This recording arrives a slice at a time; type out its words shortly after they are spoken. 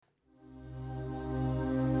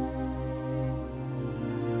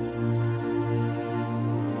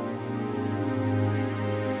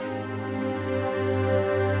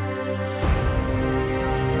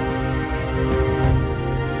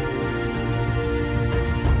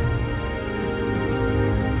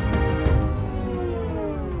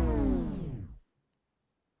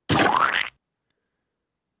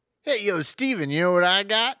Hey, yo, Steven, you know what I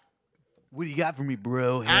got? What do you got for me,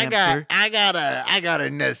 bro? I Hamster? got a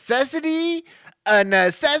necessity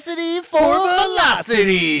for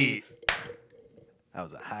velocity. That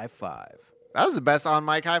was a high five. That was the best on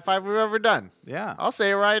mic high five we've ever done. Yeah. I'll say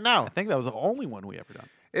it right now. I think that was the only one we ever done.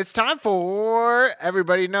 It's time for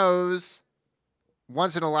Everybody Knows.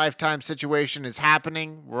 Once in a lifetime situation is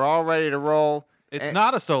happening. We're all ready to roll. It's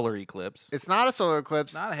not a solar eclipse. It's not a solar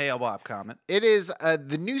eclipse. It's not a Hale-Bopp comet. It is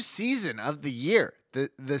the new season of the year.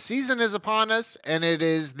 The season is upon us, and it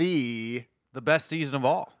is the best season of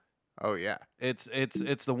all. oh yeah, It's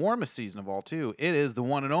the warmest season of all too. It is the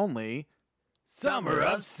one and only Summer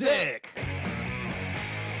of Sick.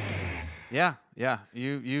 Yeah.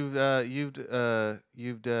 You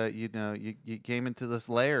came into this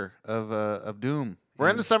layer of doom. we're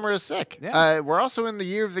in the summer of sick. Yeah. We're also in the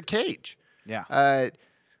year of the cage. Yeah.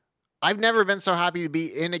 I've never been so happy to be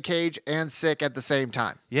in a cage and sick at the same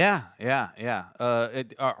time. Yeah.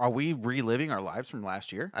 Are we reliving our lives from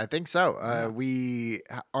last year? I think so. The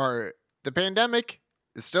pandemic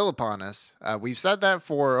is still upon us. We've said that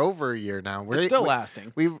for over a year now. It's still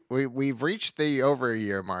lasting. We've reached the over a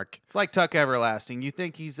year mark. It's like Tuck Everlasting. You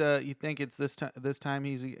think it's this time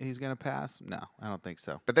he's gonna pass? No, I don't think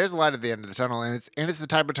so. But there's a light at the end of the tunnel, and it's the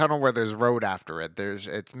type of tunnel where there's road after it.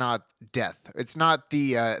 It's not death. It's not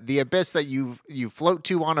the abyss that you float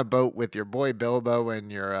to on a boat with your boy Bilbo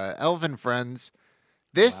and your elven friends.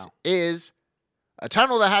 This is a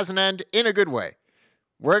tunnel that has an end in a good way.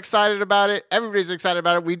 We're excited about it. Everybody's excited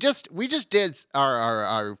about it. We just did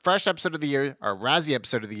our fresh episode of the year, our Razzie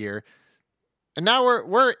episode of the year, and now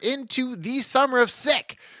we're into the summer of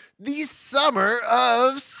sick. The summer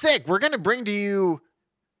of sick. We're gonna bring to you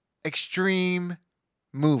extreme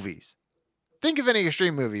movies. Think of any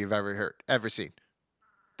extreme movie you've ever seen.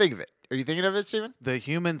 Think of it. Are you thinking of it, Steven? The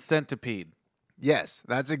Human Centipede. Yes,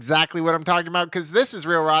 that's exactly what I'm talking about. Because this is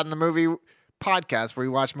Real Rotten, the movie podcast where we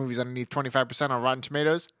watch movies underneath 25% on Rotten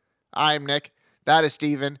Tomatoes. I'm Nick. That is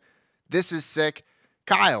Steven. This is Sick.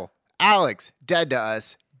 Kyle, Alex, dead to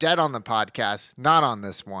us. Dead on the podcast, not on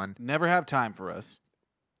this one. Never have time for us.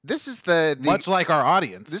 This is the much like our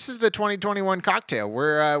audience. This is the 2021 cocktail.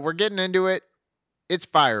 We're getting into it. It's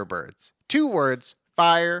Firebirds. 2 words.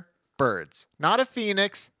 Firebirds. Not a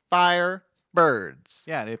phoenix. Firebirds.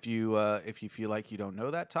 Yeah, and if you feel like you don't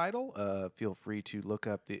know that title, feel free to look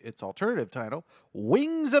up its alternative title,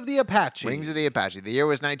 Wings of the Apache. Wings of the Apache. The year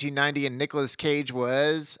was 1990, and Nicolas Cage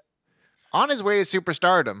was on his way to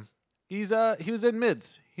superstardom. He was in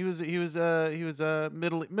mids. He was a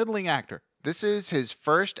middling actor. This is his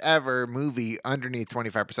first ever movie underneath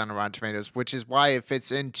 25% on Rotten Tomatoes, which is why it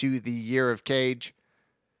fits into the year of Cage.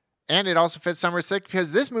 And it also fits Summer Sick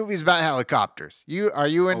because this movie is about helicopters. Have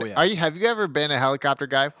you ever been a helicopter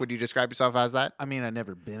guy? Would you describe yourself as that? I mean, I've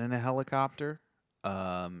never been in a helicopter. So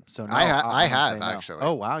no, I have no. actually.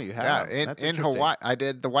 Oh wow, you have. Yeah, in Hawaii, I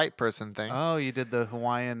did the white person thing. Oh, you did the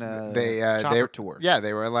Hawaiian chopper tour. Yeah,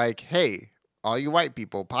 they were like, "Hey, all you white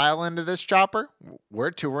people, pile into this chopper.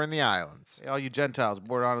 We're touring the islands. Hey, all you Gentiles,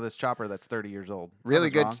 board onto this chopper that's 30 years old." Really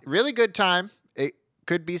good time. It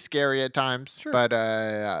could be scary at times, sure. But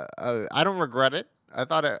I don't regret it. I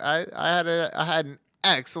thought I had an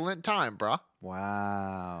excellent time, bro.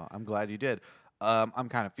 Wow, I'm glad you did. I'm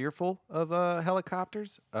kind of fearful of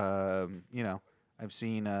helicopters. I've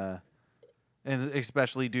seen, and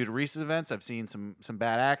especially due to recent events, I've seen some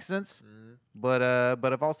bad accidents. But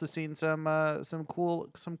I've also seen some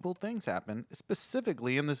cool things happen,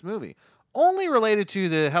 specifically in this movie. Only related to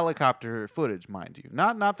the helicopter footage, mind you,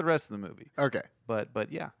 not the rest of the movie. Okay, but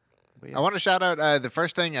yeah. I want to shout out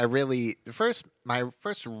my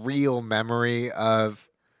first real memory of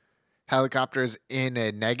helicopters in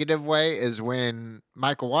a negative way is when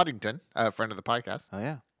Michael Waddington, a friend of the podcast,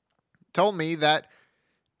 told me that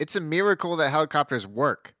it's a miracle that helicopters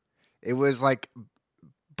work. It was like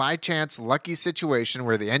by chance lucky situation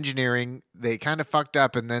where the engineering, they kind of fucked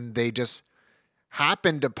up and then they just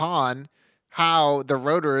happened upon how the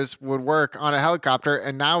rotors would work on a helicopter,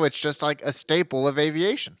 and now it's just like a staple of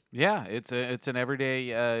aviation. Yeah, it's an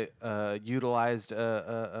everyday utilized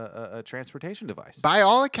transportation device. By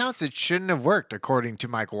all accounts, it shouldn't have worked, according to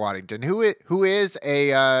Michael Waddington, who is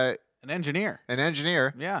an engineer. An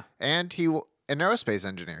engineer. Yeah, and an aerospace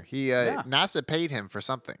engineer. NASA paid him for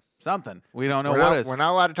something. Something. We don't know what it is. We're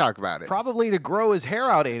not allowed to talk about it. Probably to grow his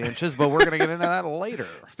hair out 8 inches, but we're going to get into that later.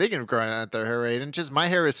 Speaking of growing out their hair 8 inches, my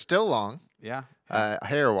hair is still long. Yeah.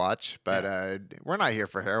 Hair watch, but we're not here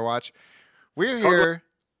for hair watch. We're here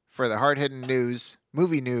for the hard-hitting news,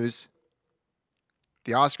 movie news.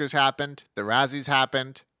 The Oscars happened. The Razzies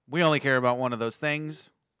happened. We only care about one of those things.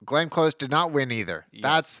 Glenn Close did not win either.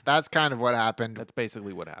 Yes. That's kind of what happened. That's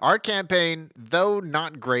basically what happened. Our campaign, though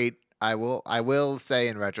not great, I will say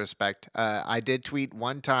in retrospect, I did tweet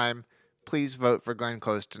one time, please vote for Glenn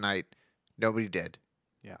Close tonight. Nobody did.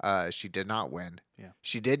 Yeah. She did not win. Yeah.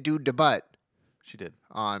 She did do debut She did.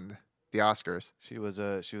 on the Oscars. She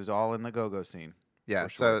was all in the go-go scene. Yeah. for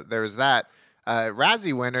sure. So there was that.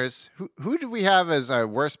 Razzie winners. Who did we have as our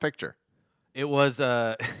worst picture? It was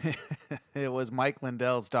it was Mike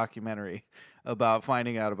Lindell's documentary about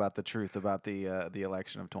finding out about the truth about the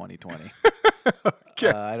election of 2020. Okay.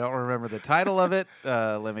 I don't remember the title of it.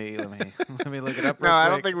 Let me let me look it up. No, real I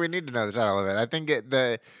don't quick. think we need to know the title of it. I think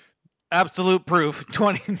the Absolute Proof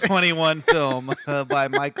 2021 film by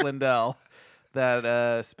Mike Lindell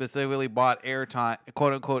that specifically bought airtime,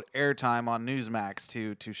 quote unquote airtime on Newsmax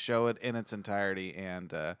to show it in its entirety,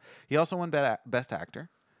 and he also won Best Actor.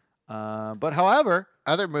 But however,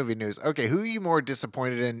 other movie news. Okay, who are you more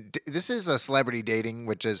disappointed in? This is a celebrity dating,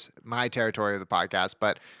 which is my territory of the podcast,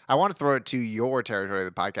 but I want to throw it to your territory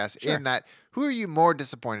of the podcast Sure. in that who are you more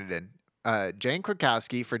disappointed in? Jane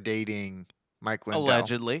Krakowski for dating Mike Lindell.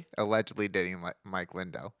 Allegedly dating Mike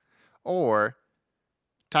Lindell. Or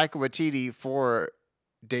Taika Waititi for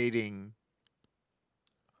dating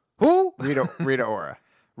who? Rita Ora.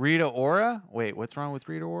 Rita Ora? Wait, what's wrong with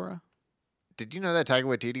Rita Ora? Did you know that Taika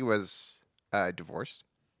Waititi was divorced?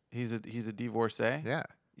 He's a divorcee. Yeah.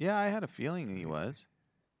 Yeah, I had a feeling he was.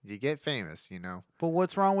 You get famous, you know. But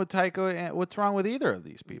what's wrong with Taika? And what's wrong with either of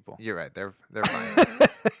these people? You're right. They're fine.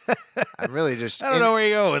 I'm really just. I don't know where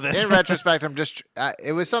you go with this. In retrospect, I'm just.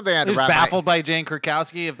 It was something I had to Just wrap baffled by Jane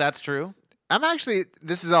Krakowski, if that's true. I'm actually.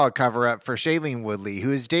 This is all a cover up for Shailene Woodley,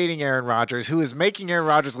 who is dating Aaron Rodgers, who is making Aaron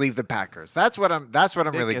Rodgers leave the Packers. That's what I'm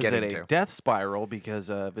really Is getting it to. a death spiral because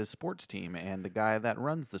of his sports team and the guy that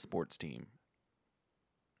runs the sports team?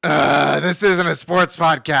 This isn't a sports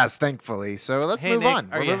podcast, thankfully. So let's Hey, move Nick, on.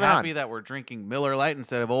 Are We're you moving happy that we're drinking Miller Lite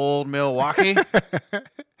instead of Old Milwaukee? on.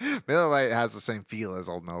 Miller Lite has the same feel as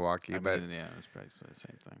Old Milwaukee, but yeah, it's probably the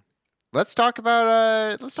same thing. let's talk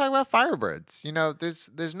about Firebirds. You know,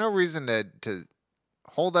 there's no reason to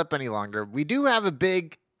hold up any longer. We do have a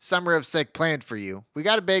big Summer of Sick planned for you. We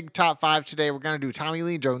got a big top 5 today. We're going to do Tommy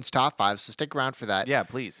Lee Jones top 5, so stick around for that. Yeah,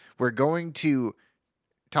 please. We're going to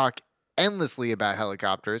talk endlessly about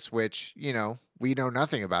helicopters, which, you know, we know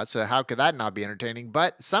nothing about, so how could that not be entertaining?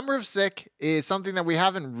 But Summer of Sick is something that we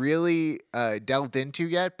haven't really delved into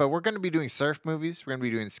yet, but we're going to be doing surf movies, we're going to be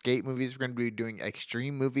doing skate movies, we're going to be doing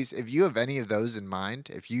extreme movies. If you have any of those in mind,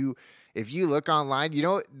 if you look online, you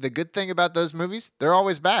know the good thing about those movies? They're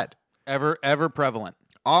always bad. Ever prevalent.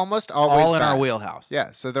 Almost always All in bad. our wheelhouse.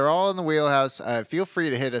 Yeah, so they're all in the wheelhouse. Feel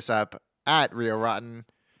free to hit us up at Rio Rotten.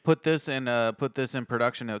 Put this in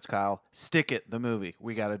production notes, Kyle. Stick It, the movie.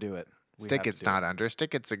 We got to do it. We Stick have to It's do not under.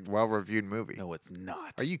 Stick It's a well-reviewed movie. it. No, it's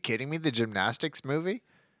not. Are you kidding me? The gymnastics movie?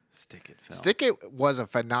 Stick It film. Stick It was a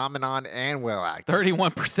phenomenon and well acted.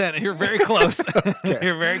 31%. You're very close.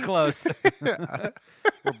 You're very close.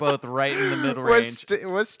 We're both right in the middle range.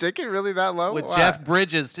 Was Stick It really that low? With Wow. Jeff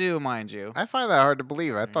Bridges, too, mind you. I find that hard to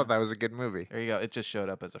believe. I thought that was a good movie. There you go. It just showed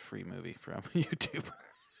up as a free movie from YouTube.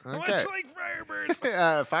 Okay. Much like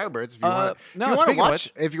Firebirds. Firebirds. If you want no, if you want to speaking of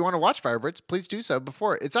watch, if you want to watch Firebirds, please do so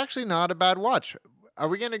before. It's actually not a bad watch. Are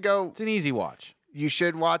we gonna go? It's an easy watch. You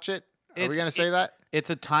should watch it. Are we gonna say that? It's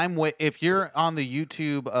a time if you're on the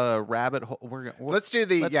YouTube rabbit hole, Let's do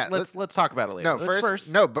the let's talk about it later. No,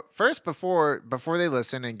 first. but first before they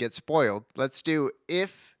listen and get spoiled, let's do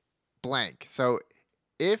if blank. So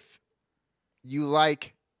if you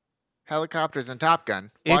like helicopters and Top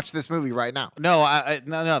Gun, watch this movie right now.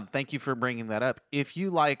 No. Thank you for bringing that up. If you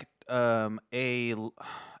like a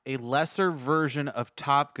lesser version of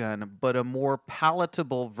Top Gun, but a more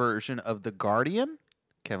palatable version of The Guardian,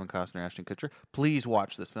 Kevin Costner, Ashton Kutcher, please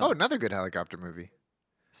watch this film. Oh, another good helicopter movie.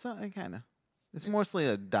 So kind of. It's mostly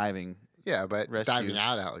a diving. Yeah, but Rescue. diving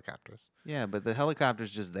out of helicopters. Yeah, but the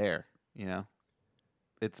helicopter's just there. You know,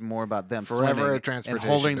 it's more about them Forever swimming a transportation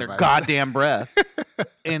and holding device. their goddamn breath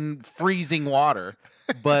in freezing water.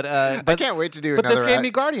 But I can't wait to do But another. this gave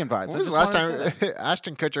me Guardian vibes. When I was the just last wanted to say time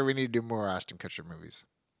Ashton Kutcher? We need to do more Ashton Kutcher movies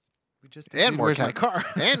We just and more Where's my car?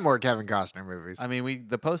 and more Kevin Costner movies. I mean,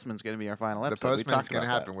 the Postman's going to be our final The episode. We Postman's talked going to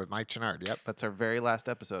about happen with Mike Chenard. Yep. That's our very last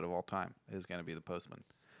episode of all time. Is going to be the Postman.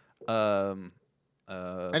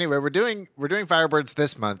 Anyway, we're doing Firebirds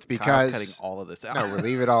this month Kyle's cutting because all of this out. no, we'll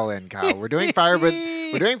leave it all in, Kyle. We're doing Firebird.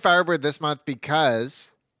 We're doing Firebird this month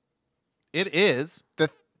because It is, the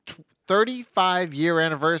 35-year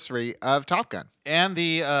anniversary of Top Gun. and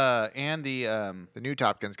the The new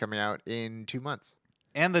Top Gun's coming out in 2 months.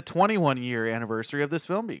 and the 21-year anniversary of this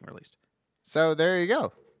film being released. So there you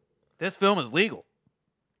go. This film is legal.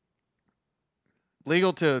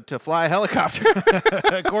 Legal to fly a helicopter,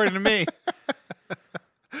 according to me.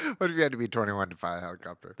 What if you had to be 21 to fly a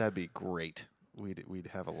helicopter? That'd be great. We'd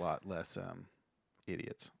have a lot less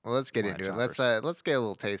idiots. Well, let's get Flying into it. choppers. Let's get a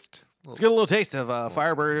little taste. Let's get a little taste of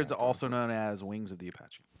Firebirds, also known as Wings of the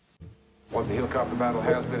Apache. Once a helicopter battle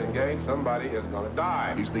has been engaged, somebody is going to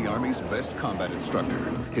die. He's the Army's best combat instructor.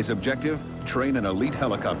 His objective, train an elite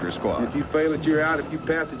helicopter squad. If you fail it, you're out. If you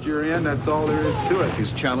pass it, you're in. That's all there is to it.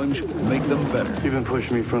 His challenge, make them better. You've been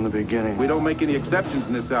pushing me from the beginning. We don't make any exceptions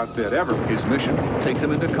in this outfit, ever. His mission, take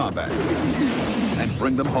them into combat and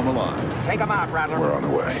bring them home alive. Take them out, Rattler. We're on the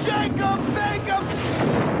way.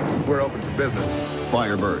 We're open for business.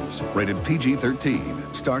 Firebirds, rated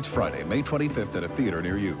PG-13, starts Friday, May 25th at a theater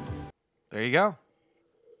near you. There you go.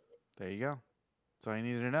 There you go. That's all you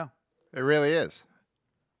needed to know. It really is.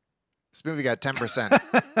 This movie got 10%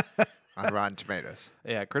 on Rotten Tomatoes.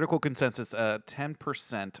 Yeah, critical consensus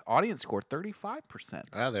 10%. Audience score 35%.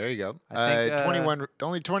 Oh, there you go. I think,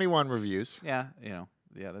 only 21 reviews. Yeah,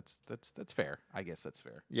 that's fair. I guess that's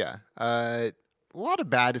fair. Yeah. A lot of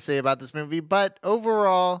bad to say about this movie, but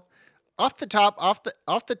overall, off the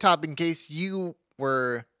top, in case you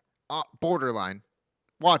were borderline,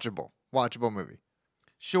 watchable movie.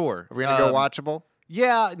 Sure. Are we gonna go watchable?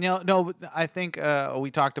 Yeah, no. I think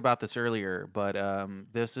we talked about this earlier, but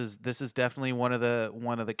this is definitely one of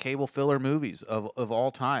the cable filler movies of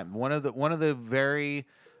all time. One of the very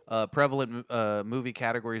prevalent movie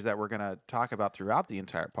categories that we're gonna talk about throughout the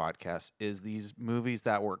entire podcast is these movies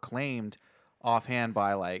that were claimed offhand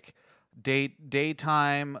by like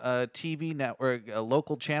daytime TV network,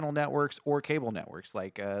 local channel networks or cable networks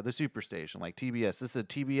like the Superstation, like TBS. This is a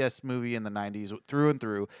TBS movie in the 90s through and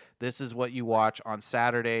through. This is what you watch on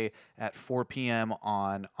Saturday at 4 p.m.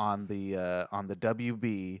 on the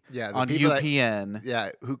WB, Yeah, the on people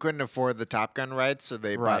UPN. who couldn't afford the Top Gun rights, so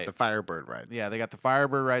they bought Right. the Firebird rights. Yeah, they got the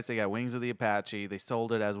Firebird rights. They got Wings of the Apache. They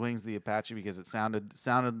sold it as Wings of the Apache because it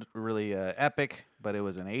sounded really epic, but it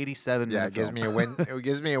was an 87 Yeah, minute it gives film. me a win. It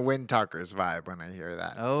gives me a Wind Talkers vibe when I hear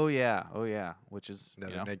that. Oh yeah, which is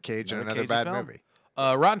Another Nick Cage and another another Cagey bad film. movie.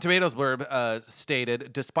 Rotten Tomatoes blurb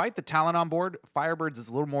stated, despite the talent on board, Firebirds is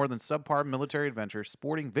little more than subpar military adventure,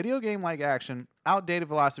 sporting video game-like action, outdated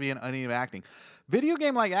philosophy, and uneven acting. Video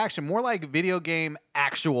game-like action, more like video game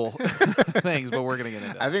actual things, but we're gonna get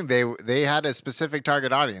into that. I think they had a specific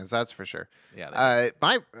target audience. That's for sure. Yeah,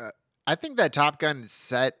 they I think that Top Gun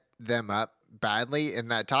set them up badly. In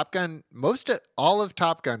that Top Gun, all of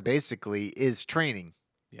Top Gun basically is training.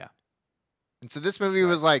 Yeah. And so this movie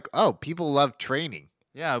was like, oh, people love training.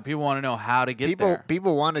 Yeah, people want to know how to get there.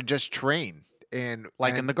 People want to just train and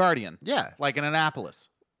In The Guardian. Yeah. Like in Annapolis.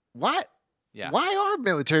 What? Yeah. Why are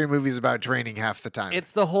military movies about training half the time?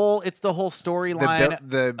 It's the whole storyline.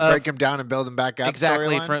 the break them down and build them back up.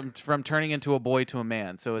 Exactly, storyline? from turning into a boy to a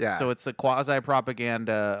man. So it's a quasi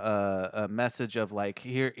propaganda a message of like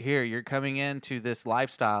here you're coming into this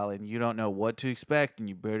lifestyle and you don't know what to expect and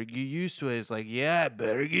you better get used to it. It's like, yeah, I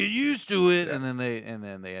better get used to it, and then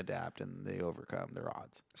they adapt and they overcome their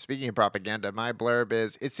odds. Speaking of propaganda, my blurb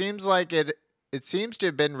is: it seems to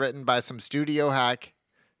have been written by some studio hack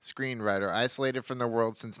screenwriter isolated from the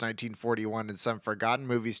world since 1941 in some forgotten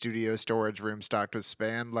movie studio storage room stocked with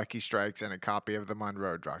Spam, Lucky Strikes, and a copy of the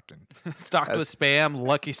Monroe Doctrine. Stocked with Spam,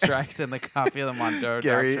 Lucky Strikes, and the copy of the Monroe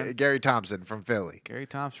Doctrine. Gary Thompson from Philly. Gary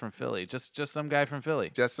Thompson from Philly. Just some guy from Philly.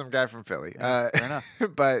 Just some guy from Philly. Yeah, fair enough.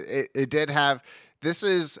 But it did have. This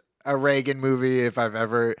is a Reagan movie. If I've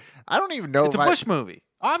ever, I don't even know. It's a Bush movie.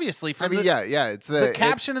 Obviously, I mean, yeah. It's the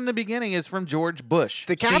caption in the beginning is from George Bush.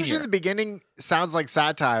 The caption Sr. in the beginning sounds like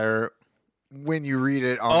satire when you read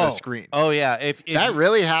it on the screen. Oh yeah, if that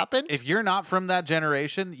really happened. If you're not from that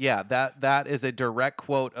generation, yeah, that is a direct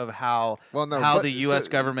quote of how the U.S.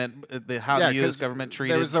 government the U.S. government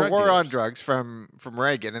treated. There was the drug war dealers. on drugs from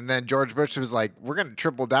Reagan, and then George Bush was like, "We're going to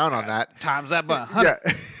triple down on that." Times that by 100.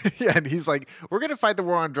 Yeah, and he's like, "We're going to fight the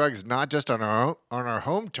war on drugs not just on our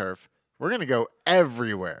home turf. We're going to go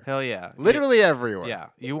everywhere." Hell yeah, literally everywhere. Yeah,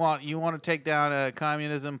 you want to take down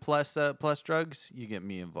communism plus drugs? You get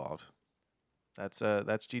me involved. That's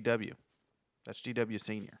GW. That's GW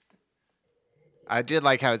Senior. I did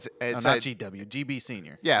like how it's not GW, GB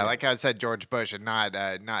Senior. Yeah, like how it said George Bush and not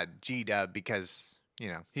G-Dub because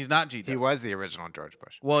he's not GW. He was the original George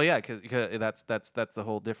Bush. Well, yeah, because that's the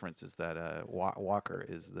whole difference is that Walker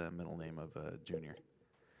is the middle name of Junior.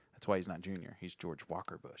 That's why he's not Junior. He's George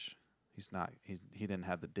Walker Bush. He's not. He didn't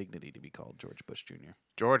have the dignity to be called George Bush Jr.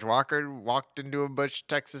 George Walker walked into a Bush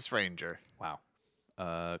Texas Ranger. Wow.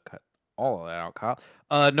 Cut all of that out, Kyle.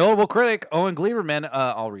 Notable critic Owen Gleiberman.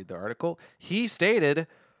 I'll read the article. He stated,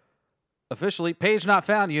 Officially, page not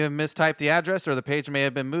found. You have mistyped the address, or the page may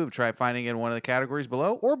have been moved. Try finding it in one of the categories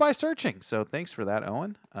below, or by searching. So thanks for that,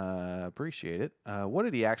 Owen. Appreciate it. What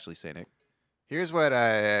did he actually say, Nick? Here's what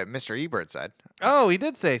Mr. Ebert said. Oh, he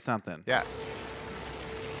did say something. Yeah.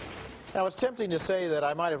 Now, it's tempting to say that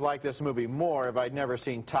I might have liked this movie more if I'd never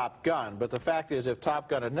seen Top Gun, but the fact is, if Top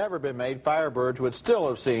Gun had never been made, Firebirds would still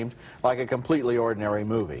have seemed like a completely ordinary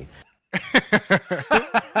movie.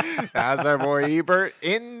 That's our boy Ebert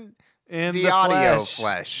in the audio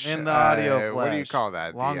flesh. In the audio flesh. What do you call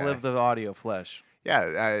that? Long live the audio flesh.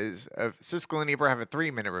 Yeah, Siskel and Ebert have a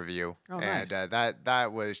 3-minute review. Oh, and nice.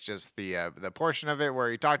 that was just the portion of it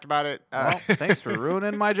where he talked about it. Well, thanks for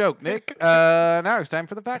ruining my joke, Nick. Now it's time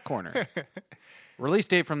for the Fact Corner. Release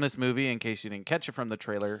date from this movie, in case you didn't catch it from the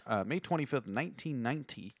trailer, May 25th,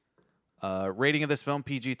 1990. Rating of this film,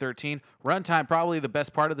 PG-13. Runtime, probably the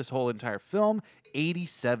best part of this whole entire film,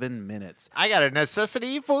 87 minutes. I got a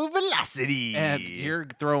necessity for velocity. And you're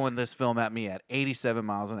throwing this film at me at 87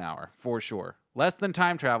 miles an hour, for sure. Less than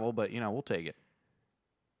time travel, but, we'll take it.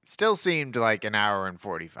 Still seemed like an hour and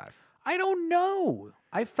 45. I don't know.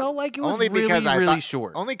 I felt like it was Only because really, I really thought,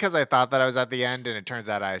 short. Only because I thought that I was at the end, and it turns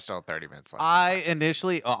out I still have 30 minutes left. I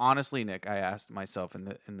initially, honestly, Nick, I asked myself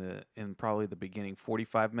in probably the beginning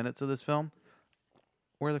 45 minutes of this film,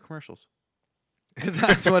 where are the commercials? Because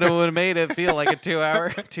that's what it would have made it feel like a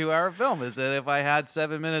 2-hour film. Is that if I had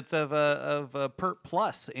 7 minutes of Pert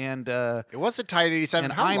Plus and it was a tight 87.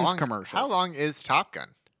 and How Heinz long? commercials. How long is Top Gun?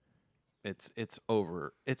 It's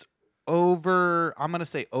over. It's over. I'm gonna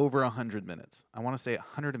say over 100 minutes. I want to say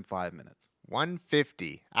 105 minutes.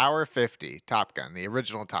 150, hour 50. Top Gun, the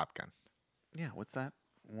original Top Gun. Yeah, what's that?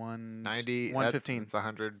 90. 115. It's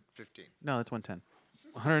 115. No, that's 110.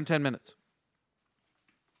 110 minutes.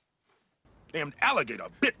 Damn alligator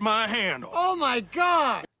bit my hand off. Oh my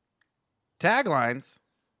God! Taglines.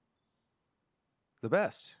 The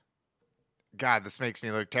best. God, this makes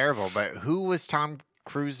me look terrible. But who was Tom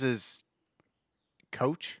Cruise's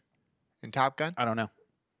coach in Top Gun? I don't know.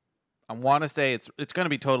 I want to say it's going to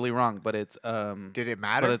be totally wrong, but it's Did it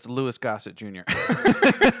matter? But it's Louis Gossett Jr.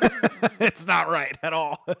 It's not right at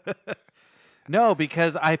all. No,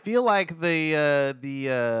 because I feel like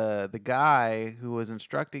the guy who was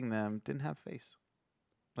instructing them didn't have a face.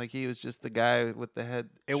 Like he was just the guy with the head.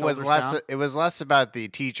 It was shoulders less. down. It was less about the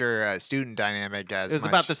teacher-student dynamic as It was much.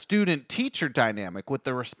 about the student-teacher dynamic with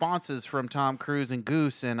the responses from Tom Cruise and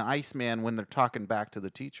Goose and Iceman when they're talking back to the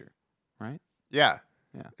teacher, right? Yeah.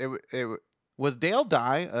 Yeah. Was Dale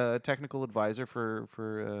Dye a technical advisor for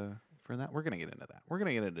that? We're gonna get into that. We're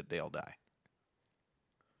gonna get into Dale Dye.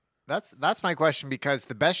 That's my question, because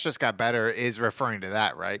the best just got better is referring to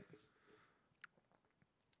that, right?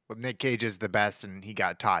 Well, Nick Cage is the best, and he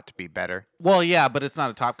got taught to be better. Well, yeah, but it's not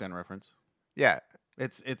a Top Gun reference. Yeah.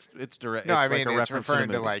 It's direct. No, it's I like mean, a it's reference referring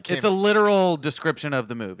to, to, the movie. like, It's him. a literal description of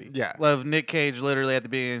the movie. Yeah. Of Nick Cage literally at the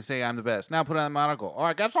beginning saying, "I'm the best." Now put on the monocle. Oh,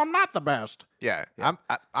 I guess I'm not the best. Yeah. I'm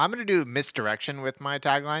gonna do misdirection with my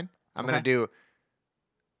tagline. I'm gonna do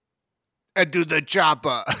the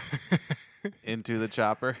chopper. Into the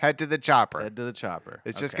chopper. Head to the chopper. Head to the chopper.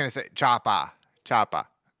 It's just Okay. gonna say chopper.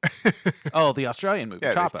 Oh, the Australian movie,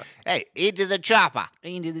 Yeah, Chopper. Hey, into the chopper.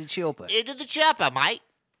 Into the chopper. Into the chopper, mate.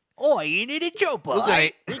 Oh, into the chopper.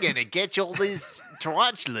 We're gonna catch all these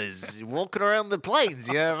tarantulas walking around the plains.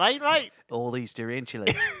 You know what I mean, mate? All these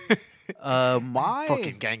tarantulas. My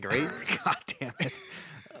Fucking kangaroos. God damn it.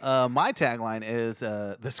 My tagline is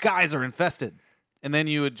the skies are infested. And then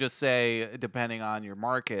you would just say, depending on your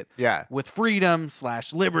market, Yeah. with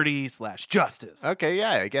freedom/liberty/justice. Okay,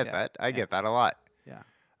 yeah, I get Yeah, that. I get that a lot. Yeah.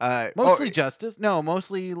 Mostly justice. No,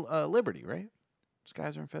 mostly liberty, right?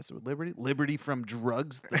 Skies are infested with liberty. Liberty from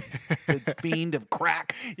drugs, the fiend of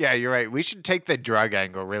crack. Yeah, you're right. We should take the drug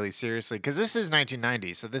angle really seriously, because this is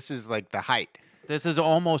 1990, so this is like the height. This is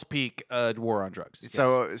almost peak war on drugs. Yes.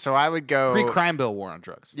 So I would go Pre-crime bill war on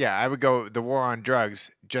drugs. Yeah, I would go. The war on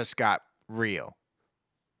drugs just got real.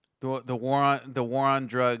 The war on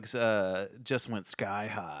drugs just went sky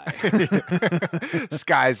high.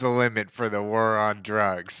 Sky's the limit for the war on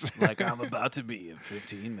drugs. Like I'm about to be in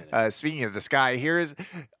 15 minutes. Speaking of the sky, here's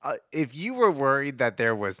if you were worried that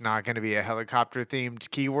there was not going to be a helicopter themed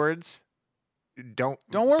keywords, don't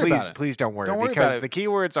worry please, about it. Please don't worry, Don't worry because about it. the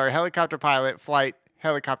keywords are helicopter pilot, flight,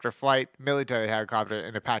 helicopter flight, military helicopter,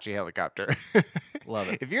 and Apache helicopter. Love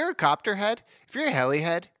it. If you're a copter head, if you're a heli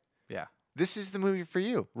head, Yeah. this is the movie for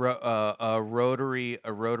you. A rotary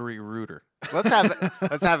rooter. Let's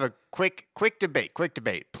have a quick debate.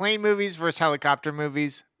 Plane movies versus helicopter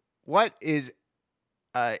movies. What is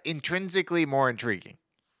intrinsically more intriguing?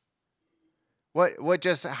 What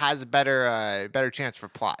just has a better chance for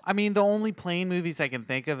plot? I mean, the only plane movies I can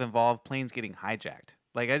think of involve planes getting hijacked.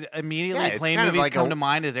 Like immediately, Yeah, it's plane kind of movies like come to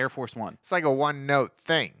mind as Air Force One. It's like a one-note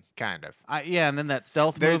thing, kind of. Yeah, and then that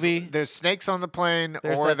stealth movie. There's snakes on the plane,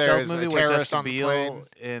 There's or that there's stealth a movie where terrorist Jessica on the Biel plane.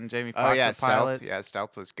 and Jamie Oh Foxx yeah, are stealth. pilots. Yeah,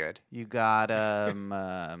 stealth was good. You got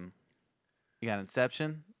you got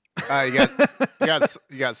Inception. You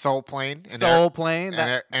got Soul Plane and Soul Plane,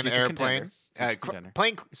 and future airplane. contender. Future contender.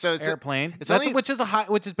 Plane. So it's Airplane. It's That's, only which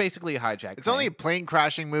is basically a hijack. it's only plane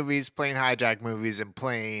crashing movies, plane hijack movies, and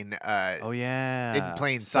plane Oh yeah. in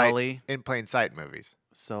plain sight Sully. in plain sight movies.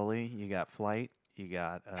 Sully. You got Flight. You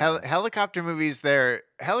got Helicopter movies.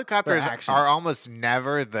 Helicopters action. are almost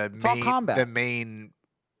never the all main combat. the main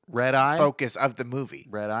Red Eye. focus of the movie.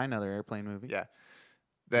 Red Eye, another airplane movie. Yeah.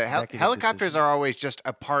 The Executive helicopters decision. are always just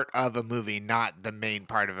a part of a movie, not the main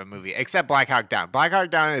part of a movie, except Black Hawk Down. Black Hawk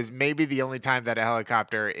Down is maybe the only time that a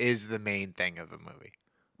helicopter is the main thing of a movie.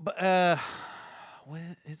 But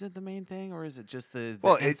is it the main thing or is it just the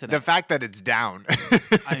Well, incident? the fact that it's down.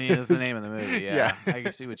 I mean, it's the name of the movie. Yeah, Yeah. I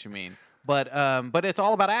can see what you mean. But it's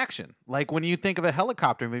all about action. Like when you think of a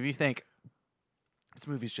helicopter movie, you think this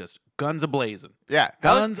movie's just guns a-blazing. Yeah.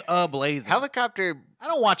 Guns a-blazing. Helicopter. I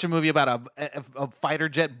don't watch a movie about a fighter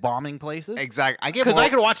jet bombing places. Exactly. I get Because more. I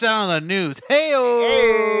could watch that on the news.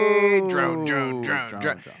 Hey-o! Hey, drone.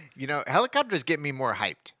 You know, helicopters get me more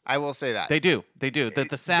hyped. I will say that. They do.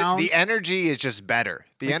 The sound. The energy is just better.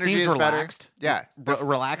 The it energy seems is relaxed. better. Yeah.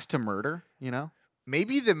 Relaxed to murder, you know?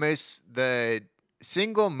 Maybe the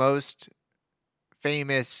single most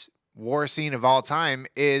famous war scene of all time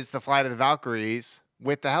is the Flight of the Valkyries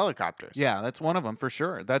with the helicopters. Yeah, that's one of them for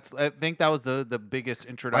sure. I think that was the biggest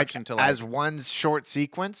introduction to as one short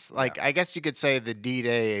sequence. Like I guess you could say the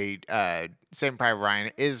D-Day Saving Private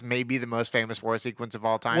Ryan is maybe the most famous war sequence of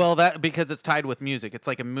all time. Well, that because it's tied with music. It's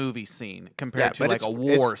like a movie scene compared to but like a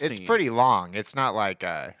war scene. It's pretty long. It's not like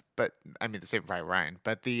but I mean the Saving Private Ryan.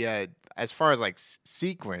 But the as far as like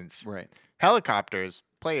sequence, right. helicopters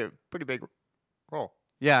play a pretty big role.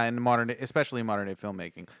 Yeah, in modern day, especially in modern day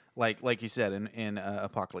filmmaking, like you said in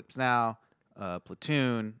Apocalypse Now,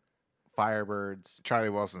 Platoon, Firebirds,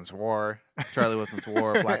 Charlie Wilson's War. Charlie Wilson's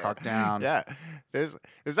War, Black Hawk Down. Yeah, there's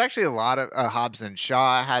actually a lot of Hobbs and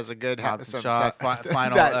Shaw has a good Hobbs and some Shaw, set-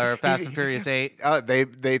 Final that- or Fast and Furious 8.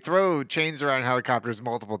 They throw chains around helicopters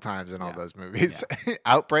multiple times in all those movies.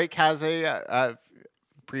 Outbreak has a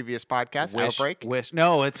previous podcast. Outbreak.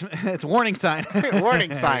 No, it's Warning Sign.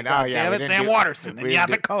 Warning Sign. God Oh yeah, damn we it, didn't Sam do- Waterston and we didn't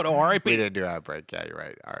do- Yaphet Kotto, R.I.P. We didn't do Outbreak. Yeah, you're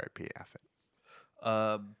right. R.I.P. Yaphet.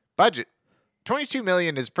 Uh, Budget. $22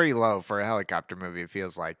 million is pretty low for a helicopter movie. It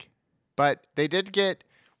feels like, but they did get.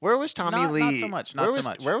 Where was Tommy Not Lee? so much, Where not so was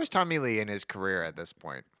much. Where was Tommy Lee in his career at this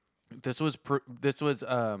point? This was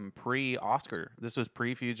pre-Oscar. This was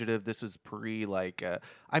pre-Fugitive. This was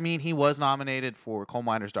I mean, he was nominated for Coal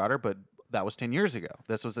Miner's Daughter, but that was 10 years ago.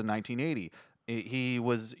 This was in 1980. He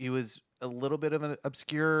was a little bit of an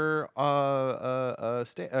obscure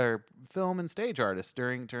film and stage artist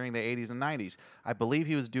during the 80s and 90s. I believe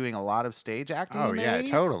he was doing a lot of stage acting. Oh in the yeah, 80s.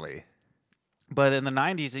 totally. But in the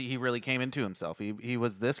 90s, he really came into himself. He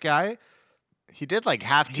was this guy. He did like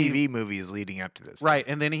half TV movies leading up to this. Right,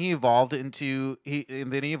 and then he evolved into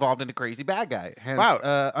Crazy Bad Guy. Hence,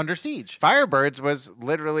 Wow. Under Siege. Firebirds was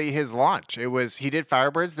literally his launch. He did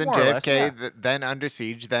Firebirds, then More or less, JFK, yeah. then Under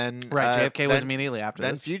Siege, then JFK was then- immediately after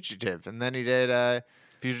then this. Fugitive, and then he did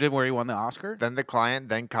Fugitive, where he won the Oscar. then The Client,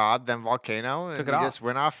 then Cobb, then Volcano, and Took it he off. just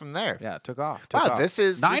went off from there. Yeah, took off. Wow, this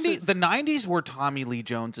is- The 90s were Tommy Lee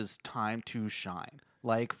Jones's time to shine.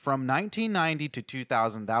 Like from 1990 to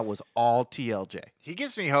 2000, that was all TLJ. He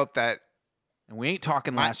gives me hope that And we ain't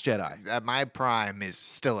talking Last Jedi. my prime is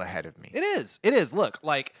still ahead of me. It is. It is. Look,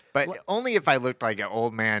 like, But only if I looked like an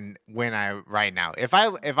old man right now. If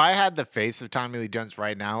I had the face of Tommy Lee Jones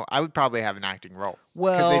right now, I would probably have an acting role. Because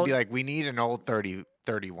Well- they'd be like, we need an old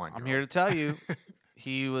 31. I'm here to tell you,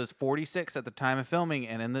 he was 46 at the time of filming,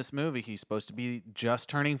 and in this movie, he's supposed to be just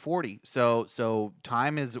turning 40. So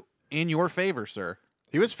time is in your favor, sir.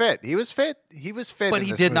 He was fit. But in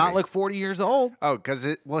he this did not movie. look 40 years old. Oh, because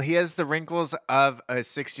he has the wrinkles of a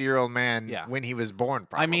 60-year-old man Yeah. when he was born.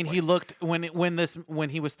 Probably. I mean, he looked when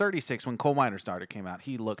he was 36 when Coal Miner's Daughter came out.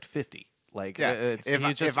 He looked 50. Like, Yeah. If I he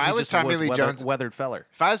was just Tommy Lee Jones- weathered feller.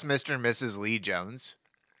 If I was Mr. and Mrs. Lee Jones,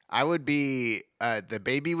 I would be. The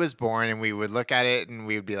baby was born, and we would look at it, and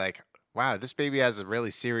we would be like, "Wow, this baby has a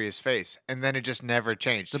really serious face," and then it just never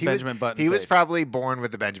changed. The Benjamin Button He was face. probably born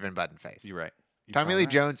with the Benjamin Button face. You're right. Tommy Lee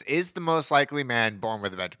Jones is the most likely man born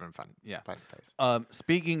with a Benjamin Button face.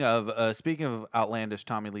 Speaking of outlandish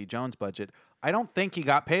Tommy Lee Jones budget, I don't think he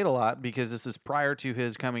got paid a lot because this is prior to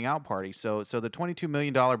his coming out party. So the $22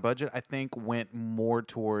 million budget, I think, went more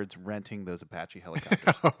towards renting those Apache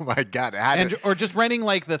helicopters. Oh my God! Or just renting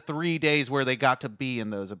like the 3 days where they got to be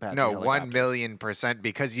in those Apache helicopters. 1,000,000%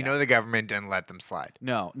 because you know the government didn't let them slide.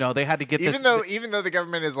 No, they had to get even though the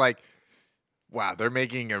government is like, wow, they're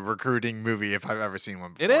making a recruiting movie if I've ever seen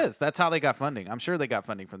one before. It is. That's how they got funding. I'm sure they got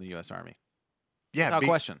funding from the U.S. Army. Yeah, no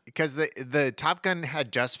question. Because the Top Gun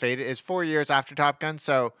had just faded. It's 4 years after Top Gun,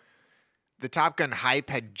 so the Top Gun hype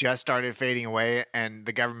had just started fading away, and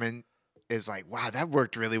the government is like, wow, that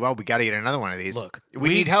worked really well. We got to get another one of these. Look, we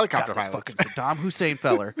need helicopter got this pilots. Fucking Saddam Hussein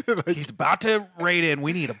feller. He's about to raid in.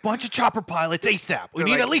 We need a bunch of chopper pilots ASAP. We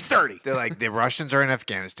need at least 30. They're like, the Russians are in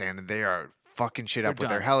Afghanistan, and they are fucking shit up with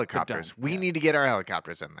their helicopters. We need to get our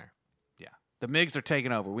helicopters in there. Yeah, the MiGs are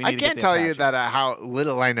taking over. I can't tell you that how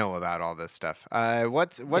little I know about all this stuff.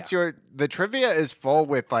 What's your the trivia is full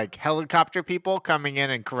with like helicopter people coming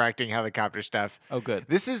in and correcting helicopter stuff. Oh, good.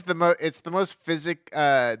 This is the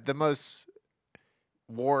most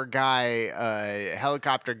war guy,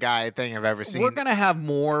 helicopter guy thing I've ever seen. We're gonna have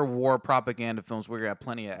more war propaganda films. We're gonna have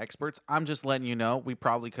plenty of experts. I'm just letting you know. We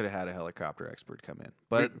probably could have had a helicopter expert come in,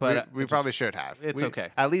 but we probably should have. It's okay.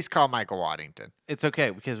 At least call Michael Waddington. It's okay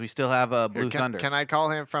because we still have Blue Thunder. Can I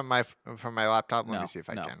call him from my laptop? Let me see if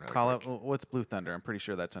I can. Really call quick. it. What's Blue Thunder? I'm pretty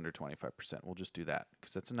sure that's under 25%. We'll just do that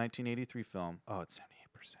because that's a 1983 film. Oh, it's 78%.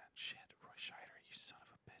 Shit, Roy Scheider, you son of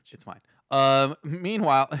a bitch. It's fine.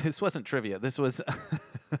 Meanwhile, this wasn't trivia. This was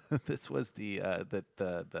this was the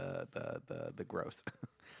gross.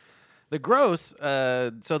 The gross.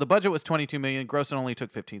 So the budget was $22 million. Gross only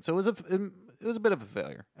took 15. So it was a bit of a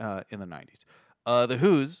failure in the 90s. The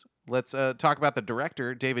Who's. Let's talk about the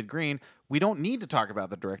director, David Green. We don't need to talk about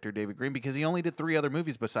the director, David Green, because he only did 3 other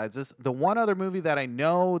movies besides this. The one other movie that I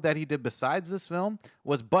know that he did besides this film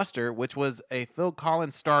was Buster, which was a Phil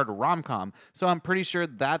Collins starred rom-com. So I'm pretty sure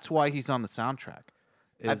that's why he's on the soundtrack.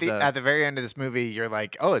 At the very end of this movie, you're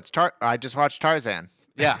like, oh, I just watched Tarzan.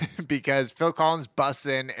 Yeah. Because Phil Collins busts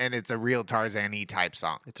in, and it's a real Tarzan-y type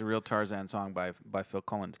song. It's a real Tarzan song by Phil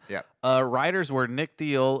Collins. Yeah. Writers were Nick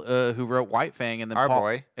Deal, who wrote White Fang, and then our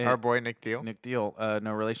boy Nick Deal. Nick Deal,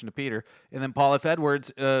 no relation to Peter, and then Paul F.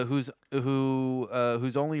 Edwards, whose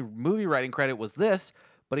only movie writing credit was this,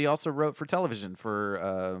 but he also wrote for television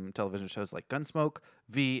television shows like Gunsmoke,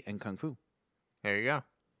 V, and Kung Fu. There you go.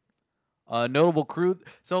 Notable crew.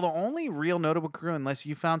 So the only real notable crew, unless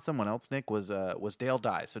you found someone else, Nick, was Dale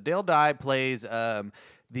Dye. So Dale Dye plays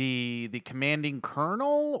the commanding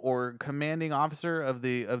colonel or commanding officer of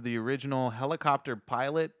the original helicopter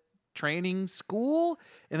pilot training school,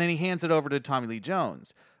 and then he hands it over to Tommy Lee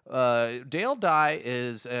Jones. Dale Dye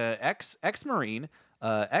is ex-Marine.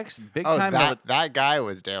 Ex-big time. That guy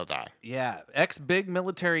was Dale Dye. Yeah, ex-big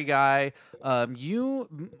military guy. A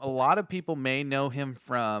lot of people may know him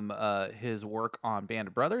from his work on Band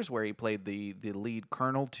of Brothers, where he played the lead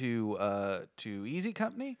colonel to Easy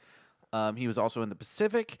Company. He was also in the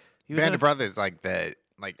Pacific. He was Band of Brothers, like the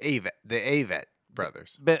Avett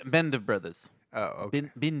brothers. Band of Brothers. Oh, okay.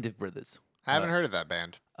 Band of Brothers. I haven't heard of that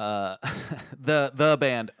band. The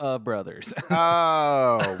Band of Brothers.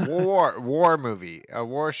 Oh, war movie, a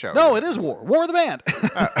war show. No, it is War of the Band.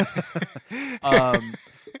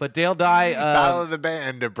 But Dale Dye. Battle of the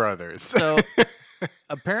Band of Brothers. So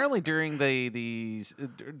apparently during Dale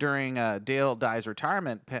Dye's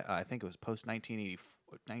retirement, I think it was post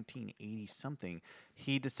 1980 something,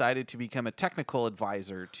 he decided to become a technical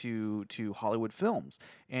advisor to Hollywood films,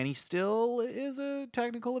 and he still is a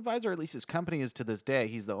technical advisor. At least his company is to this day.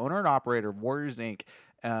 He's the owner and operator of Warriors Inc.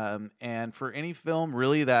 And for any film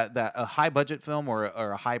really that a high budget film or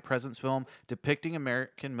a high presence film depicting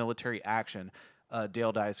American military action,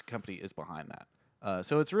 Dale Dye's company is behind that.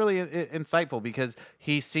 So it's really insightful because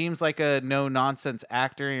he seems like a no-nonsense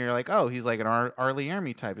actor, and you're like, oh, he's like an R. Lee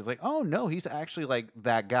Ermey type. He's like, oh, no, he's actually like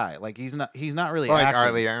that guy. Like, he's not really like acting.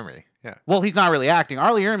 R. Lee Ermey, yeah. Well, he's not really acting.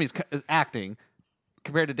 R. Lee Ermey's acting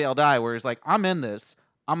compared to Dale Dye, where he's like, I'm in this.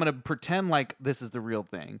 I'm going to pretend like this is the real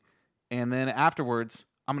thing. And then afterwards,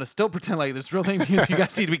 I'm going to still pretend like this real thing because you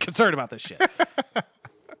guys need to be concerned about this shit.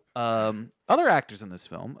 Other actors in this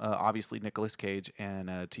film, obviously Nicolas Cage and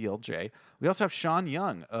TLJ. We also have Sean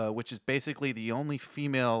Young, which is basically the only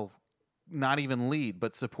female, not even lead,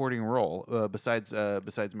 but supporting role besides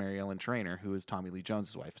Mary Ellen Trainor, who is Tommy Lee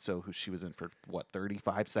Jones' wife. So who she was in for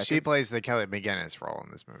 35 seconds. She plays the Kelly McGinnis role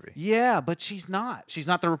in this movie. Yeah, but she's not. She's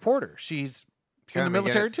not the reporter. She's in the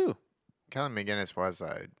military too. Kelly McGinnis was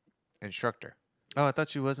an instructor. Oh, I thought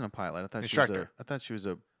she wasn't a pilot. I thought Instructor. she was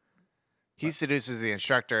a. He seduces the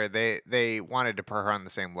instructor. They wanted to put her on the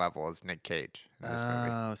same level as Nick Cage in this movie.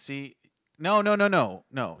 Oh, see,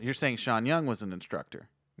 no. You're saying Sean Young was an instructor.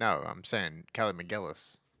 No, I'm saying Kelly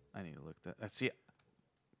McGillis. I need to look that. See,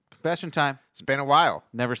 confession time. It's been a while.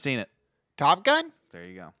 Never seen it. Top Gun? There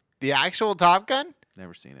you go. The actual Top Gun?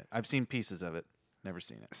 Never seen it. I've seen pieces of it. Never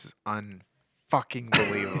seen it. This is unfucking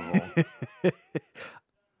believable.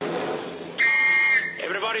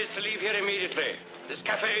 Everybody is to leave here immediately. This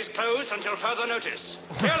cafe is closed until further notice.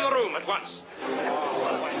 Clear the room at once.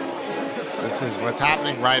 This is what's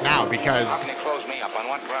happening right now because Close me up on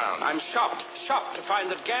what ground? I'm shocked to find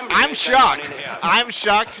that gambling. I'm is going on shocked. in here. I'm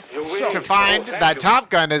shocked to find that Top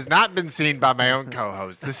Gun has not been seen by my own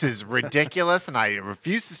co-host. This is ridiculous, and I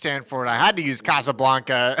refuse to stand for it. I had to use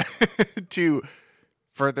Casablanca to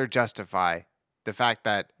further justify the fact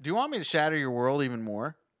that Do you want me to shatter your world even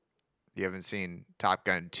more? you haven't seen Top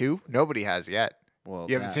Gun 2. Nobody has yet. Well,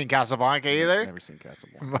 You haven't that- seen Casablanca either? Never seen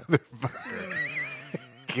Casablanca. Motherfucker.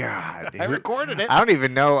 God. I recorded it. I don't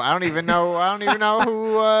even know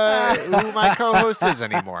who my co-host is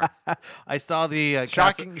anymore. I saw the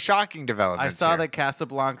Shocking developments. I saw here. the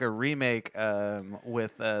Casablanca remake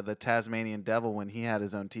with the Tasmanian Devil when he had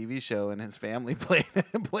his own TV show and his family played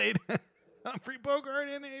Humphrey Bogart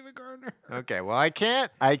and Ava Gardner. Okay, well I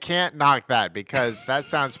can't knock that because that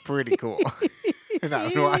sounds pretty cool. And I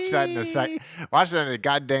would watch that in a sec. Watch that in a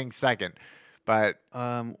goddamn second. But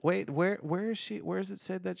Wait, where is she? Where is it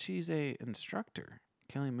said that she's a instructor?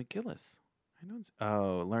 Kelly McGillis. I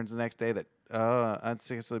know. Learns the next day that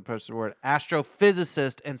unsuccessfully posted the word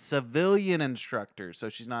astrophysicist and civilian instructor. So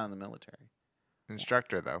she's not in the military,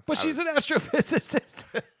 instructor though. but she's an astrophysicist.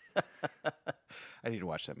 I need to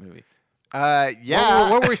watch that movie. Yeah.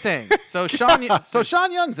 What were we saying? So Sean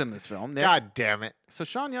Young's in this film. Nick. God damn it. So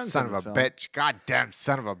Sean Young's Son in of this a film. bitch. Goddamn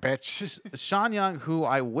son of a bitch. Sean Young, who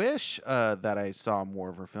I wish that I saw more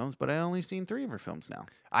of her films, but I only seen 3 of her films now.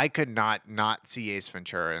 I could not see Ace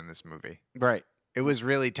Ventura in this movie. Right. It was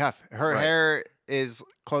really tough. Her Right. hair is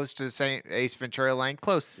close to the same Ace Ventura length.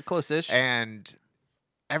 Close-ish. And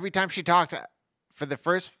every time she talked, for the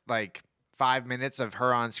first 5 minutes of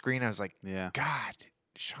her on screen, I was like, Yeah. God,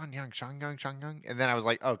 Sean Young. And then I was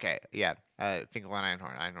like, okay, yeah, Finkel and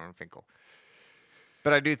Einhorn Finkel.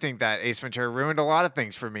 But I do think that Ace Ventura ruined a lot of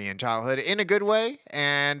things for me in childhood in a good way.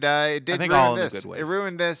 And it did think ruin all in the this. good ways. It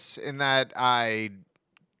ruined this in that I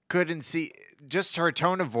couldn't see just her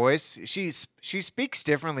tone of voice. She speaks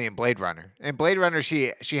differently in Blade Runner. In Blade Runner,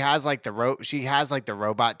 she has the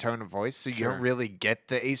robot tone of voice, so you don't really get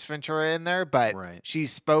the Ace Ventura in there. But Right. she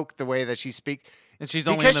spoke the way that she speaks. And she's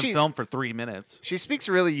only in Because the she's- film for 3 minutes. She speaks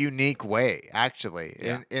a really unique way, actually.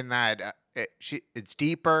 Yeah. In that it's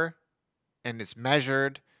deeper, and it's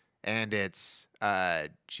measured, and it's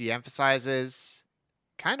she emphasizes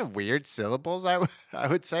kind of weird syllables. I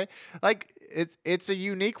would say it's a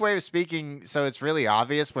unique way of speaking, so it's really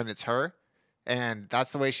obvious when it's her, and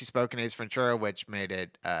that's the way she spoke in Ace Ventura, which made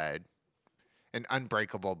it an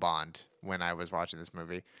unbreakable bond when I was watching this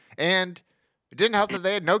movie. And it didn't help that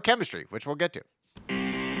they had no chemistry, which we'll get to.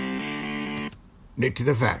 Nick to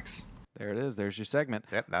the facts. There it is. There's your segment.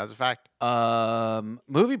 Yep, that was a fact.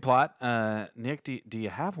 Movie plot. Nick, do you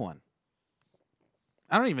have one?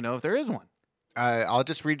 I don't even know if there is one. I'll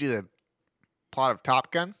just read you the plot of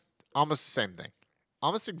Top Gun. Almost the same thing.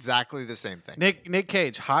 Almost exactly the same thing. Nick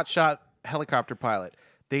Cage, hotshot helicopter pilot.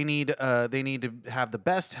 They need to have the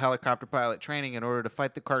best helicopter pilot training in order to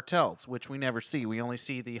fight the cartels, which we never see. We only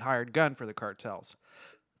see the hired gun for the cartels.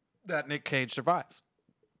 That Nick Cage survives.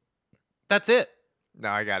 That's it. No,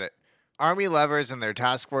 I got it. Army lovers and their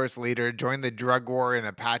task force leader join the drug war in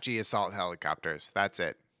Apache assault helicopters. That's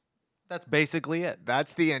it. That's basically it.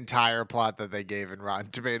 That's the entire plot that they gave in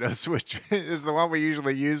Rotten Tomatoes, which is the one we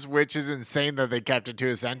usually use, which is insane that they kept it to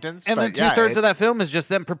a sentence. And then but yeah, 2/3 of that film is just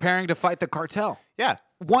them preparing to fight the cartel. Yeah,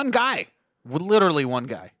 One guy. Literally one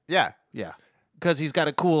guy. yeah. Yeah. Because he's got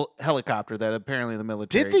a cool helicopter that apparently the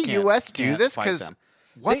military Did the can't- U.S. do can't this? fight Because them.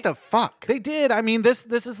 what the fuck? They did. I mean, this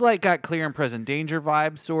is like got Clear and Present Danger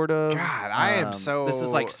vibes, sort of. God, I am This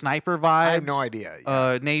is like so- sniper vibes. I have no idea.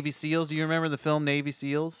 Yeah. Navy SEALs. Do you remember the film Navy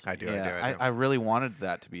SEALs? I do, Yeah, I do. I really wanted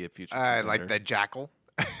that to be a future. Like contender. the Jackal.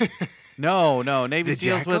 No, Navy The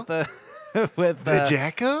SEAls Jackal? with The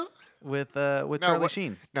Jackal? with No, Charlie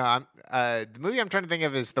Sheen. No, I'm the movie I'm trying to think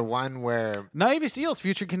of is the one where Navy SEAls,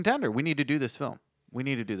 future contender. We need to do this film.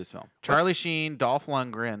 Charlie Sheen, Dolph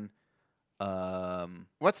Lundgren.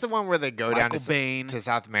 what's the one where they go down Michael Biehn. to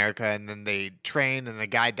South America and then they train and the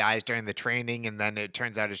guy dies during the training and then it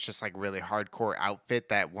turns out it's just like really hardcore outfit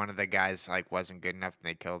that one of the guys like wasn't good enough and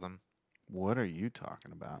they killed him. What are you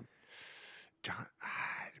talking about?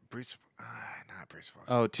 Bruce, not Bruce Willis.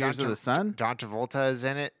 Oh, Tears of the Sun? John Travolta is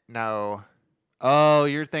in it. No, Oh,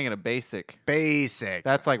 you're thinking of Basic. Basic.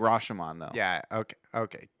 That's like Rashomon, though. Yeah.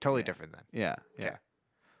 Okay. Totally different then. Yeah. Okay.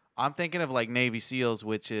 I'm thinking of like Navy SEALs,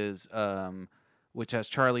 which has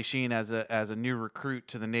Charlie Sheen as a new recruit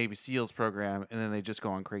to the Navy SEALs program, and then they just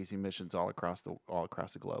go on crazy missions all across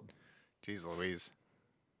the globe. Jeez Louise.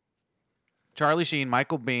 Charlie Sheen,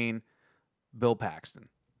 Michael Biehn, Bill Paxton.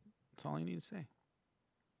 That's all you need to say.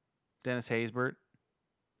 Dennis Haysbert,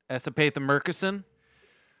 Esapatha Murkison.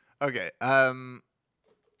 Okay.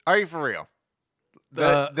 Are you for real?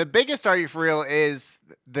 The biggest Are You For Real is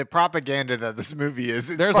the propaganda that this movie is.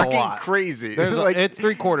 It's There's a fucking lot. crazy. It's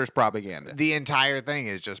 3/4 propaganda. The entire thing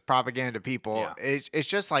is just propaganda, people. Yeah. It's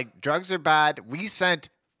just like drugs are bad. We sent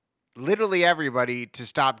literally everybody to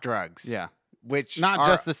stop drugs. Yeah. Which Not are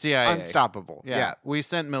just the CIA. unstoppable. Yeah. We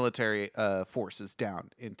sent military forces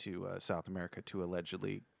down into South America to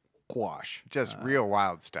allegedly quash. Just real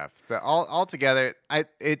wild stuff. Altogether,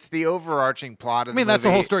 it's the overarching plot of the movie. That's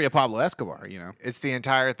the whole story of Pablo Escobar, you know. It's the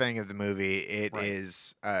entire thing of the movie. It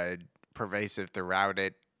is pervasive throughout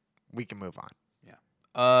it. We can move on.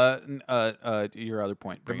 Yeah. Your other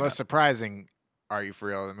point. The most surprising Are You For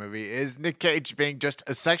Real of the movie is Nick Cage being just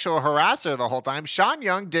a sexual harasser the whole time. Sean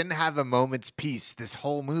Young didn't have a moment's peace this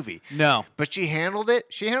whole movie. No. But she handled it.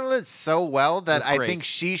 She handled it so well that With I grace. think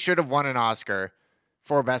she should have won an Oscar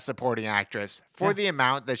for Best Supporting Actress for the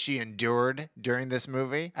amount that she endured during this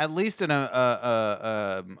movie. At least in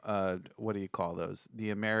what do you call those? The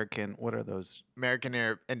American, what are those? American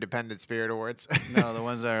Independent Spirit Awards. No, the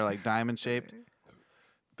ones that are like diamond shaped.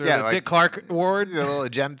 Yeah, the like Dick Clark Award. The little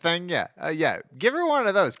gem thing, yeah. Give her one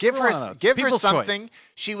of those. Give her People's something. choice.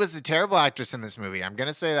 She was a terrible actress in this movie. I'm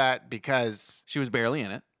gonna say that because She was barely in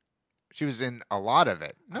it. she was in a lot of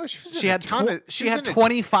it. No, she was in She a had ton of. she had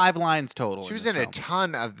 25 lines total. She was this in a film.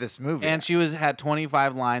 ton of this movie, And she had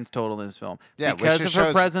 25 lines total in this film. Yeah, because which of just her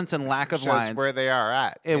shows- presence and lack of shows lines. where they are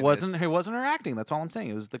at. It in wasn't this. her acting. That's all I'm saying.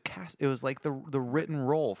 It was the cast. It was like the written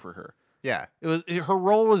role for her. Yeah, Her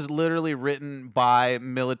role was literally written by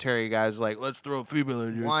military guys. Like, let's throw a female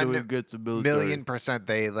in here so we get some military.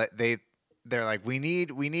 1,000,000%. They're like, we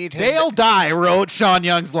need him. Dale Dye wrote Sean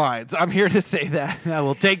Young's lines. I'm here to say that. I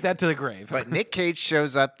will take that to the grave. But Nick Cage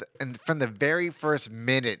shows up, and from the very first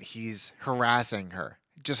minute, he's harassing her.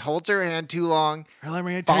 Just holds her hand too long. Let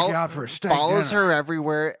me take you out for a steak Follows dinner. her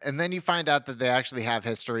everywhere, and then you find out that they actually have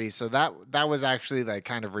history. So that was actually like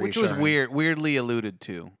kind of Which reassuring. was weirdly alluded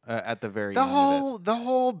to at the very end of it. The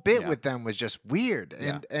whole bit Yeah. with them was just weird,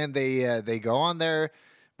 Yeah. and they go on their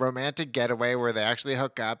romantic getaway where they actually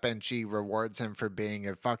hook up, and she rewards him for being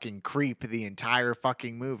a fucking creep the entire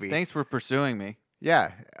fucking movie. Thanks for pursuing me.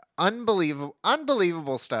 Yeah,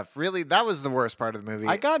 unbelievable stuff. Really, that was the worst part of the movie.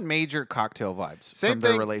 I got major Cocktail vibes Same from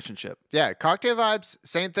their thing. relationship. Yeah, Cocktail vibes.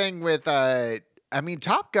 Same thing with.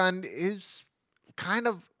 Top Gun is kind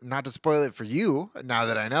of, not to spoil it for you. Now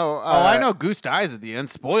that I know. I know Goose dies at the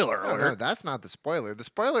end. Spoiler No, alert. that's not the spoiler. The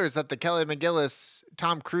spoiler is that the Kelly McGillis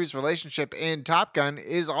Tom Cruise relationship in Top Gun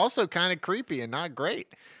is also kind of creepy and not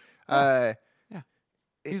great.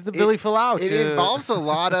 He's the Billy Fallout. It involves a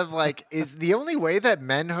lot of is the only way that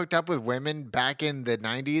men hooked up with women back in the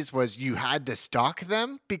 90s was you had to stalk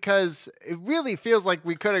them, because it really feels like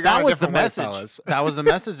we could have that gone a was the different way, message. fellas. That was the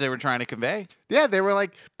message they were trying to convey. Yeah, they were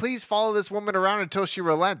like, please follow this woman around until she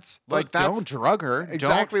relents. Like, that's don't drug her.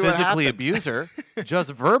 exactly don't what physically happened. abuse her.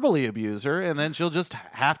 Just verbally abuse her, and then she'll just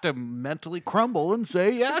have to mentally crumble and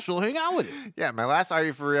say, yeah, she'll hang out with you. Yeah, my last Are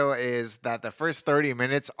You For Real is that the first 30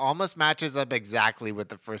 minutes almost matches up exactly with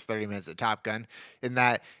the first 30 minutes of Top Gun, in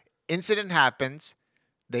that incident happens,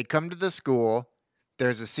 they come to the school,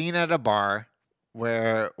 there's a scene at a bar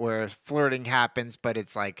where flirting happens, but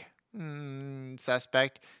it's like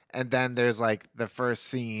suspect, and then there's like the first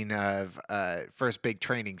scene of first big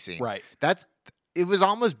training scene. Right. It was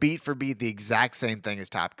almost beat for beat the exact same thing as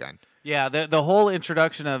Top Gun. Yeah, the whole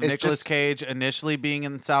introduction of It's Nicolas just- Cage initially being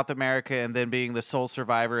in South America and then being the sole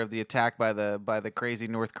survivor of the attack by the crazy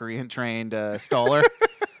North Korean trained Stoller.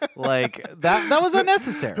 Like that was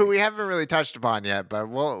unnecessary. Who we haven't really touched upon yet, but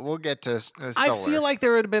we'll get to Stoller. I feel like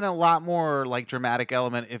there would have been a lot more like dramatic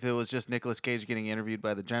element if it was just Nicolas Cage getting interviewed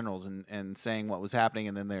by the generals and saying what was happening,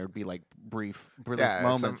 and then there would be like brief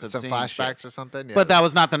moments of some seeing flashbacks shit. or something. Yeah. But that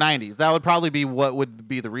was not the 90s. That would probably be what would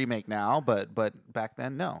be the remake now, but back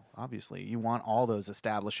then, no. Obviously, you want all those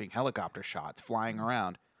establishing helicopter shots flying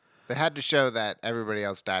around. They had to show that everybody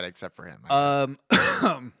else died except for him. I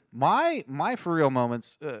guess. My for real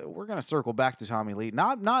moments. We're gonna circle back to Tommy Lee.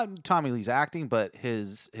 Not Tommy Lee's acting, but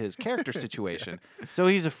his character situation. So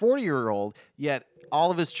he's a 40-year-old, yet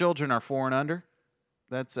all of his children are 4 and under.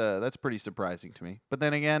 That's pretty surprising to me. But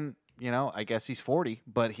then again, I guess he's 40,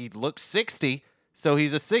 but he looks 60. So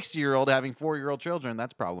he's a 60-year-old having 4-year-old children.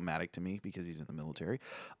 That's problematic to me because he's in the military.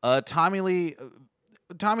 Tommy Lee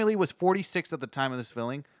was 46 at the time of this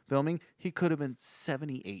filming. He could have been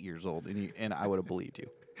 78 years old, and I would have believed you,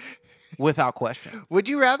 without question. Would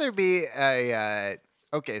you rather be a...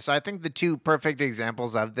 okay, so I think the two perfect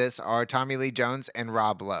examples of this are Tommy Lee Jones and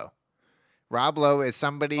Rob Lowe. Rob Lowe is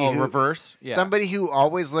somebody who... reverse? Yeah. Somebody who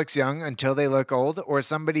always looks young until they look old, or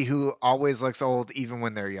somebody who always looks old even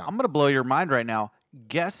when they're young. I'm going to blow your mind right now.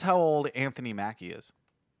 Guess how old Anthony Mackie is?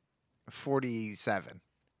 47.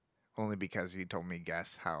 Only because you told me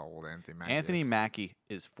guess how old Anthony Mackie Anthony is. Mackie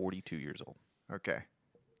is 42 years old. Okay.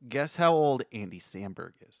 Guess how old Andy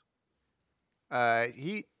Samberg is?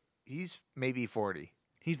 He's maybe 40.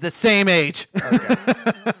 He's the same age. Okay.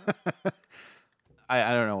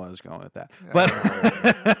 I don't know where I was going with that, but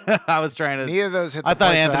I was trying to. Neither of those hit the I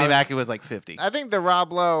thought place that Anthony Mackie was like 50. I think the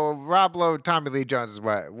Rob Lowe, Tommy Lee Jones is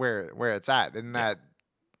where it's at. In that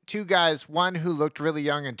two guys, one who looked really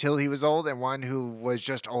young until he was old, and one who was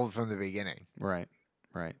just old from the beginning. Right.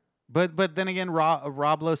 But then again,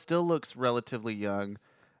 Rob Lowe still looks relatively young.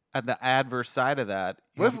 At the adverse side of that,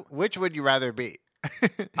 Which would you rather be?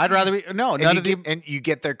 I'd rather be and you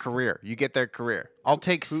get their career. I'll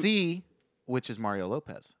take C, which is Mario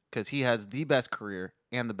Lopez, because he has the best career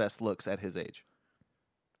and the best looks at his age.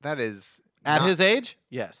 That is at his age,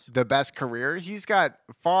 yes, the best career. He's got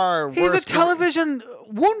far worse. He's a television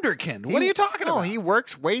wunderkind. What are you talking about? No, he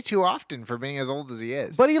works way too often for being as old as he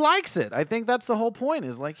is. But he likes it. I think that's the whole point.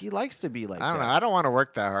 Is like he likes to be like. I don't know. I don't want to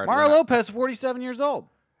work that hard. Mario Lopez, 47 years old.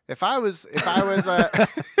 If I was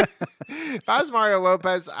Mario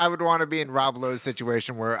Lopez, I would want to be in Rob Lowe's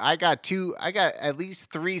situation where I got at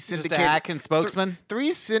least 3 syndicated just acting spokesman.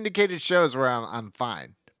 3 syndicated shows where I'm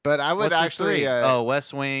fine. But I would What's actually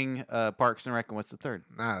West Wing, Parks and Rec, and what's the third?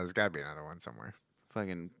 No, there's got to be another one somewhere.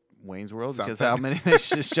 Fucking Wayne's World, Something. because how many they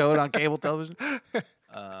showed on cable television.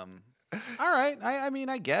 All right. I mean,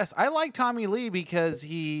 I guess I like Tommy Lee because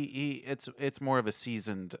it's more of a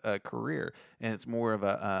seasoned career, and it's more of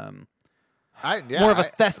a more of a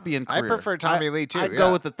thespian career. I prefer Tommy Lee too. I'd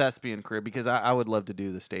go with the thespian career because I would love to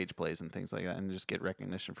do the stage plays and things like that, and just get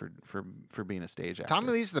recognition for being a stage actor.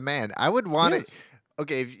 Tommy Lee's the man. I would want He it.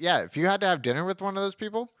 Okay, if you had to have dinner with one of those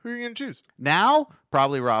people, who are you gonna choose? Now,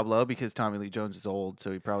 probably Rob Lowe because Tommy Lee Jones is old,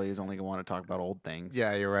 so he probably is only gonna want to talk about old things.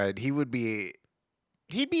 Yeah, you're right. He'd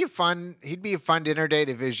be a fun dinner date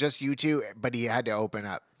if it was just you two, but he had to open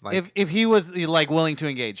up. Like if he was like willing to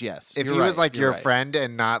engage, yes. if he was like your friend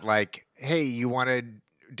and not like, hey, you wanted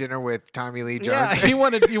dinner with Tommy Lee Jones? Yeah, you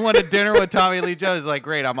wanted dinner with Tommy Lee Jones. Like,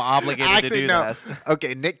 great, I'm obligated to do this.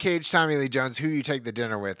 Okay, Nick Cage, Tommy Lee Jones. Who you take the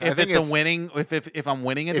dinner with? If it's a winning, if I'm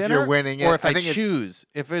winning a dinner, if you're winning it, or if I think choose,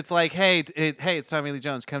 if it's like, hey, it's Tommy Lee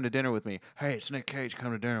Jones, come to dinner with me. Hey, it's Nick Cage,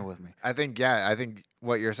 come to dinner with me. I think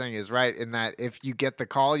what you're saying is right in that if you get the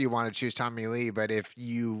call, you want to choose Tommy Lee, but if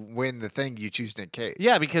you win the thing, you choose Nick Cage.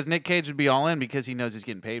 Yeah, because Nick Cage would be all in because he knows he's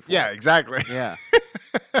getting paid for it. Yeah, exactly. Yeah.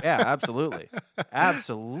 Yeah, absolutely.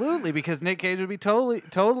 Absolutely, because Nick Cage would be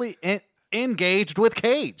totally engaged with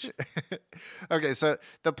Cage. Okay, so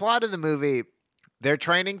the plot of the movie, they're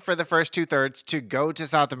training for the first 2/3 to go to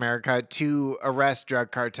South America to arrest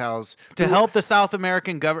drug cartels. To help the South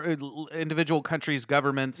American individual countries'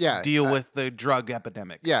 governments deal with the drug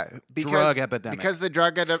epidemic. Yeah, because the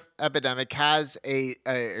drug epidemic has a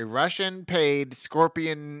Russian-paid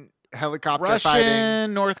Scorpion helicopter Russian,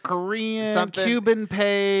 fighting. North Korean, something. Cuban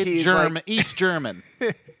paid, German, East German.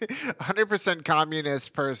 100%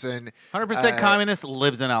 communist person. 100% communist,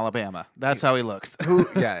 lives in Alabama. That's how he looks.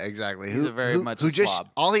 Yeah, exactly. He's very much a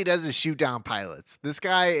slob. All he does is shoot down pilots. This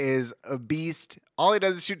guy is a beast. All he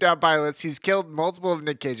does is shoot down pilots. He's killed multiple of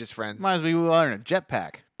Nick Cage's friends. Might as well be in a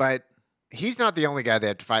jetpack. But he's not the only guy they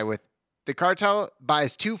have to fight with. The cartel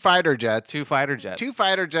buys 2 fighter jets. 2 fighter jets. 2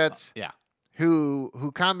 fighter jets. Yeah.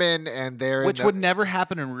 Who come in and they're which would never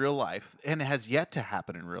happen in real life and has yet to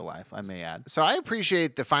happen in real life, I may add. So I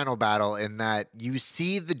appreciate the final battle in that you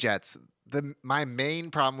see the jets. My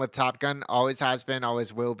main problem with Top Gun always has been,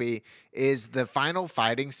 always will be, is the final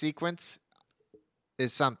fighting sequence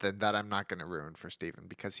is something that I'm not going to ruin for Steven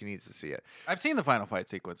because he needs to see it. I've seen the final fight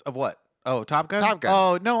sequence of what? Oh, Top Gun? Top Gun.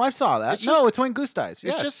 Oh, no, I saw that. It's when Goose dies.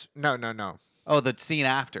 It's just no. Oh, the scene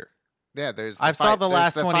after. Yeah, there's. I saw the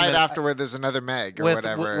last there's the 20 fight minutes after where there's another Meg or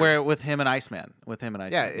whatever. Where with him and Iceman.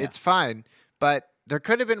 Yeah, it's fine, but there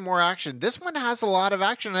could have been more action. This one has a lot of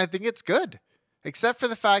action, and I think it's good, except for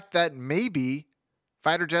the fact that maybe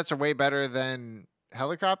fighter jets are way better than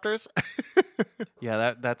helicopters.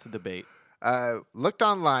 Yeah, that's a debate. Looked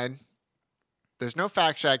online. There's no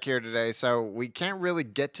fact check here today, so we can't really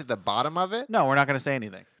get to the bottom of it. No, we're not going to say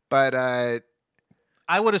anything. But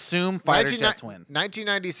I would assume fighter jets win.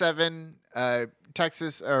 1997,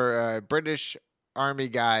 Texas or British Army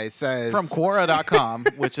guy says From Quora.com,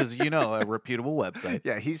 which is, a reputable website.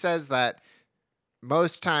 Yeah, he says that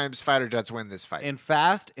most times fighter jets win this fight. In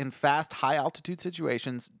fast, high altitude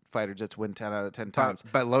situations, fighter jets win 10 out of 10 times.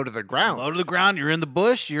 But low to the ground. Low to the ground, you're in the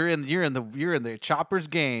bush, you're in the chopper's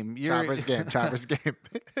game. Chopper's game.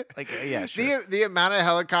 Like, yeah, sure. The amount of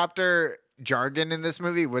helicopter jargon in this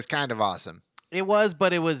movie was kind of awesome. It was,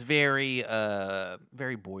 but it was very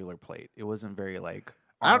very boilerplate. It wasn't very like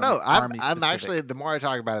I don't know. I'm Army-specific. actually, the more I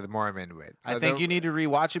talk about it, the more I'm into it. I think you need to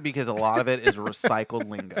rewatch it because a lot of it is recycled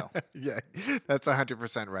lingo. Yeah, that's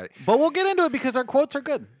 100% right. But we'll get into it because our quotes are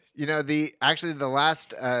good. The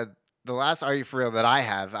last Are You For Real that I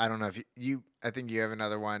have, I don't know if I think you have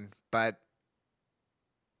another one, but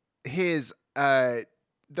his the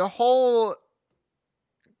whole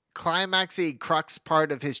climaxy crux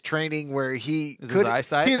part of his training where he Is his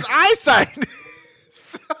eyesight? His eyesight.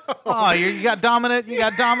 So, you got dominant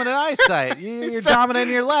eyesight. You're dominant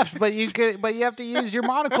in your left, but you have to use your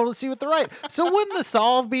monocle to see with the right. So wouldn't the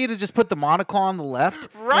solve be to just put the monocle on the left,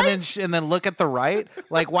 right, and then look at the right?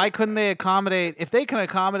 Like, why couldn't they accommodate? If they can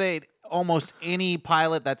accommodate almost any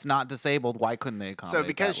pilot that's not disabled, why couldn't they accommodate? So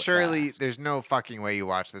because surely there's no fucking way you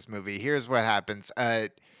watch this movie. Here's what happens.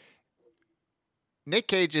 Nick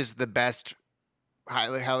Cage is the best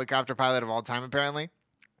helicopter pilot of all time, apparently.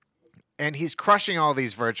 And he's crushing all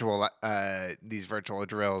these virtual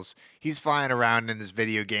drills. He's flying around in this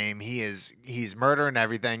video game. He's murdering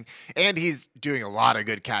everything, and he's doing a lot of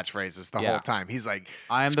good catchphrases the whole time. He's like,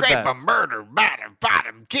 "I am the scrape best. him, murder,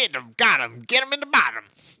 bottom, get him, got him, get him in the bottom."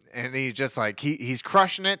 And he's just like he's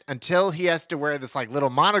crushing it until he has to wear this like little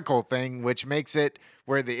monocle thing, which makes it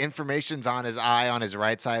where the information's on his eye on his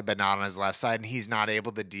right side, but not on his left side, and he's not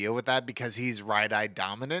able to deal with that because he's right-eye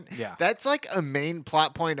dominant. Yeah, that's like a main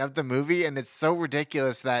plot point of the movie, and it's so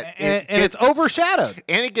ridiculous that it's overshadowed,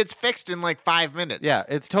 and it gets fixed in like 5 minutes. Yeah,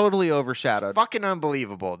 it's totally overshadowed. It's fucking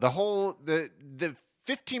unbelievable. The whole the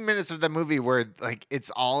 15 minutes of the movie where like it's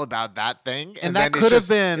all about that thing, and then that could have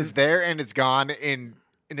been it's there and it's gone in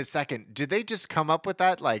a second. Did they just come up with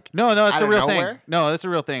that? Like no, it's a real nowhere? thing. No, it's a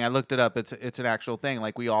real thing. I looked it up. It's an actual thing.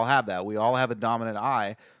 Like we all have that. We all have a dominant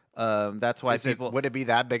eye. That's why would it be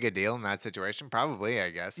that big a deal in that situation? Probably,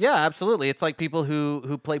 I guess. Yeah, absolutely. It's like people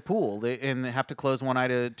who play pool and they have to close one eye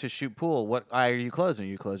to shoot pool. What eye are you closing? Are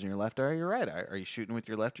you closing your left eye or your right eye? Are you shooting with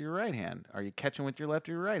your left or your right hand? Are you catching with your left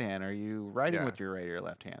or your right hand? Are you riding with your right or your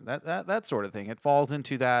left hand? That sort of thing. It falls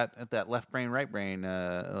into that left brain, right brain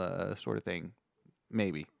sort of thing.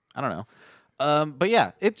 Maybe. I don't know. But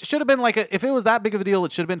yeah, it should have been like if it was that big of a deal,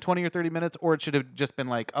 it should have been 20 or 30 minutes, or it should have just been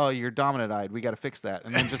like, oh, you're dominant-eyed. We got to fix that.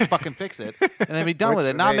 And then just fucking fix it. And then be done with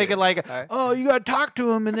it. Not make it like, oh, you got to talk to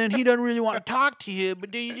him, and then he doesn't really want to talk to you,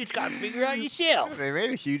 but then you just got to figure out yourself. They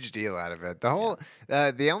made a huge deal out of it. The whole,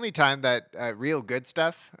 the only time that real good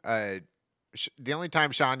stuff, the only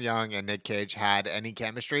time Sean Young and Nick Cage had any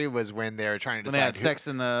chemistry was when they were trying to when decide they had sex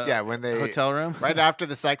in the hotel room. Right after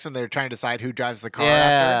the sex, when they were trying to decide who drives the car.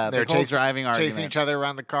 Yeah, after. the whole driving argument. Chasing each other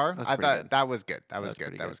around the car. I thought good. that was good. That was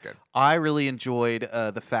good. I really enjoyed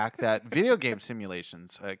the fact that video game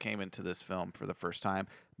simulations came into this film for the first time,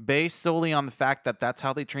 based solely on the fact that that's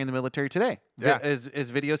how they train the military today. Yeah. Is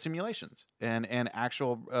video simulations and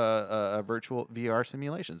actual virtual VR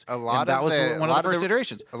simulations. One of the first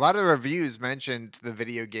iterations. A lot of the reviews mentioned the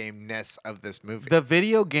video game-ness of this movie. The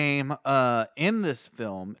video game in this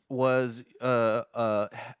film was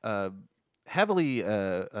heavily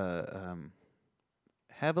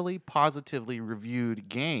positively reviewed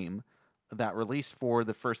game that released for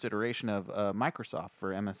the first iteration of Microsoft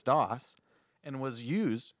for MS-DOS and was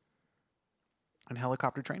used in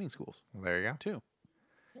helicopter training schools. Well, there you go. Too.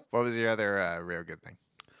 What was your other real good thing?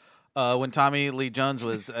 When Tommy Lee Jones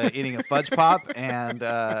was eating a fudge pop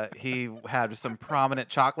and he had some prominent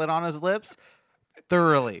chocolate on his lips,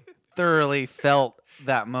 thoroughly felt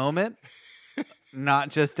that moment. Not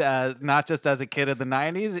just as a kid of the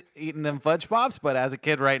 90s eating them fudge pops, but as a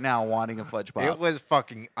kid right now wanting a fudge pop. It was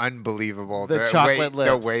fucking unbelievable. The chocolate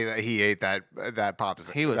lips. The way that he ate that pop.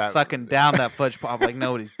 He was sucking down that fudge pop like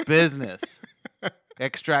nobody's business.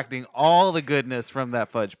 extracting all the goodness from that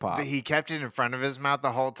fudge pop. He kept it in front of his mouth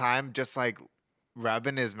the whole time, just like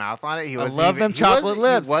rubbing his mouth on it. He wasn't love them chocolate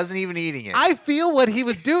lips. He wasn't even eating it. I feel what he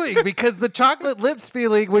was doing because the chocolate lips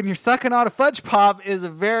feeling when you're sucking on a fudge pop is a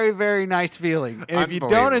very, very nice feeling. And if you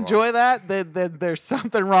don't Unbelievable. enjoy that, then there's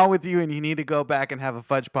something wrong with you and you need to go back and have a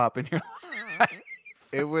fudge pop in your life.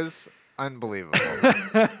 It was unbelievable.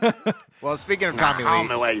 Well, speaking of Tommy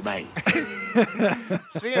Lee,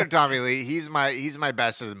 speaking of Tommy Lee, he's my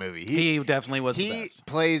best of the movie. He definitely was the he best.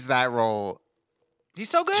 plays that role He's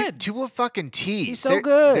so good. to a fucking T. He's so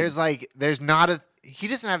good. He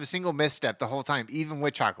doesn't have a single misstep the whole time, even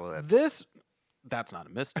with chocolate lips. That's not a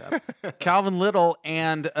misstep. Calvin Little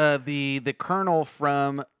and the Colonel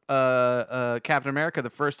from Captain America, the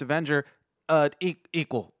First Avenger,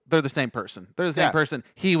 equal. They're the same person. They're the same person.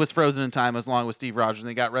 He was frozen in time as long with Steve Rogers, and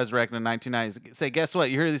they got resurrected in 1990s. Say, guess what?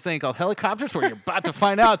 You hear this thing called helicopters? Well, you're about to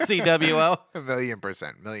find out, CWO. A million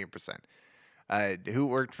percent. Who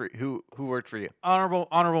worked for you?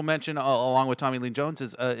 Honorable mention, along with Tommy Lee Jones,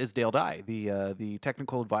 is Dale Dye, the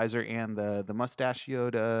technical advisor and the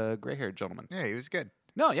mustachioed gray-haired gentleman. Yeah, he was good.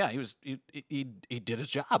 No, yeah, he did his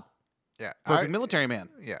job. Yeah, Perfect military man.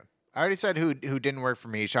 Yeah, I already said who didn't work for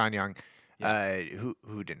me. Sean Young.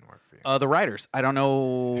 Who didn't work for you? The writers. I don't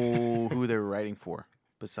know who they were writing for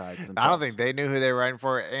besides themselves. I don't think they knew who they were writing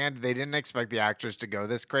for, and they didn't expect the actors to go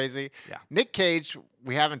this crazy. Yeah. Nick Cage,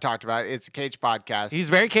 we haven't talked about. It's a Cage podcast. He's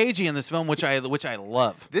very cagey in this film, which I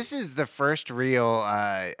love. This is the first real.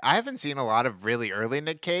 I haven't seen a lot of really early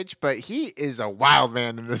Nick Cage, but he is a wild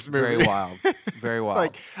man in this movie. Very wild. Very wild.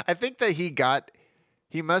 Like, I think that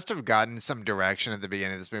he must have gotten some direction at the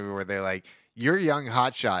beginning of this movie where they're like, "You're young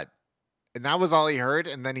hotshot." And that was all he heard.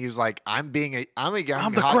 And then he was like, I'm the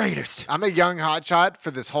greatest. I'm a young hotshot for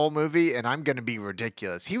this whole movie, and I'm going to be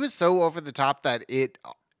ridiculous. He was so over the top that it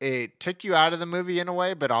took you out of the movie in a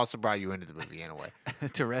way, but also brought you into the movie in a way.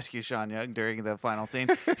 To rescue Sean Young during the final scene.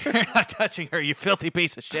 You're not touching her, you filthy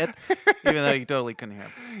piece of shit. Even though you totally couldn't hear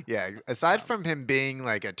him. Yeah. Aside from him being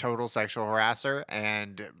like a total sexual harasser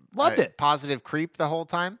and Loved it. Positive creep the whole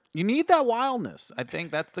time. You need that wildness. I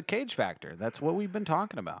think that's the Cage factor. That's what we've been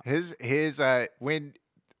talking about. When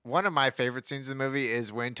one of my favorite scenes in the movie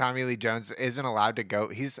is when Tommy Lee Jones isn't allowed to go.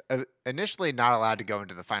 He's initially not allowed to go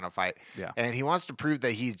into the final fight. Yeah. And he wants to prove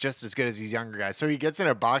that he's just as good as these younger guys. So he gets in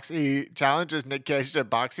a box. He challenges Nick Cage to a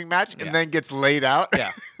boxing match and then gets laid out.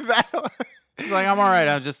 Yeah. He's like, I'm all right.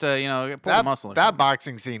 I'm just, pull the muscle. That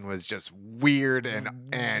boxing scene was just weird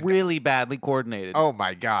and really badly coordinated. Oh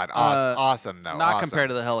my God. Awesome though. Not awesome. compared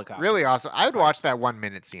to the helicopter. Really awesome. I would watch that 1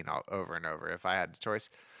 minute scene over and over if I had the choice.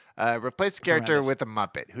 Replace the character Tremendous. with a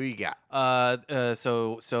Muppet. Who you got?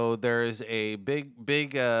 So there's a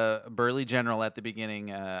big burly general at the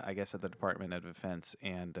beginning, I guess at the Department of Defense,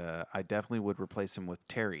 and I definitely would replace him with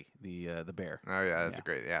Terry, the bear. Oh yeah, that's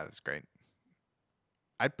great. Yeah, that's great.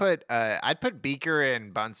 I'd put Beaker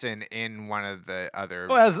and Bunsen in one of the other.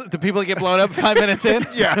 Well, as the people that get blown up 5 minutes in.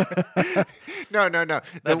 Yeah. No.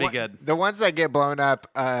 That'd be good. The ones that get blown up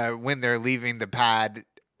when they're leaving the pad.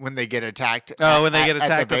 When they get attacked. When they get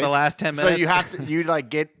attacked at the last 10 minutes. So you have to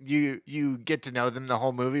you get to know them the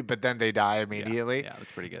whole movie, but then they die immediately. Yeah,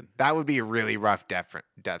 that's pretty good. That would be a really rough death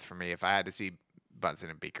for me if I had to see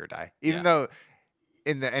Bunsen and Beaker die. Even though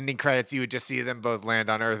in the ending credits you would just see them both land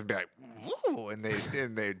on Earth and be like, woo, and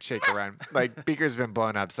they'd shake around. Like Beaker's been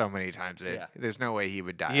blown up so many times. There's no way he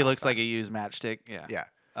would die. He looks like a used matchstick. Yeah. Yeah.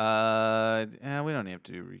 We don't have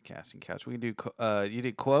to do recasting couch. We can do. You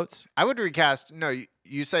did quotes. I would recast. No,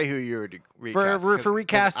 you say who you would recast for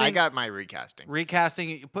recasting. I got my recasting.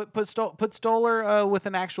 Recasting. Put Stoller with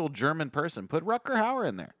an actual German person. Put Rutger Hauer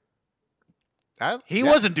in there. He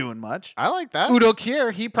wasn't doing much. I like that. Udo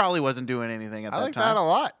Kier. He probably wasn't doing anything at that time. I like that a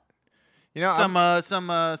lot. You know,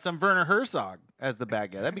 some Werner Herzog as the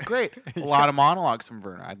bad guy. That'd be great. A lot of monologues from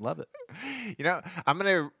Werner. I'd love it. You know, I'm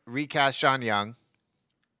gonna recast Sean Young.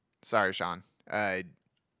 Sorry, Sean. Who are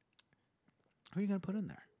you gonna put in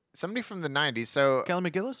there? Somebody from the '90s. So Kelly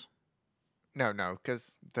McGillis? No,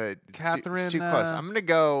 because Catherine. It's too close. I'm gonna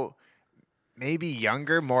go maybe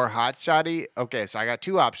younger, more hotshotty. Okay, so I got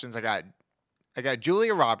two options. I got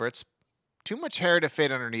Julia Roberts. Too much hair to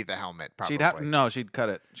fit underneath the helmet. Probably. She'd cut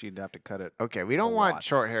it. She'd have to cut it. Okay, we don't want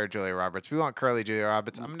short hair Julia Roberts. We want curly Julia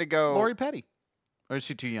Roberts. I'm gonna go Lori Petty. Or is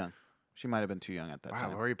she too young? She might have been too young at that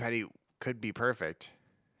time. Wow, Lori Petty could be perfect.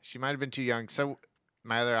 She might have been too young. So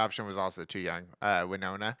my other option was also too young.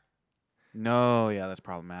 Winona. No, yeah, that's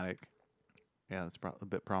problematic. Yeah, that's a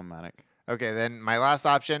bit problematic. Okay, then my last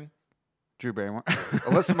option, Drew Barrymore.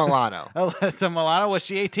 Alyssa Milano. Alyssa Milano, was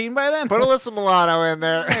she 18 by then? Put Alyssa Milano in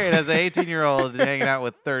there. Great, as an 18-year-old hanging out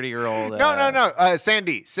with 30-year-old. No.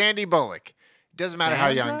 Sandy Bullock. Doesn't matter how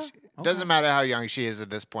young. Sandra? Doesn't matter how young she is at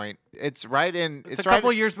this point. It's right in. It's a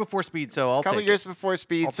couple years before Speed, so I'll a couple take years it. before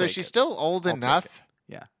Speed, I'll so take she's it. still old I'll take enough, it.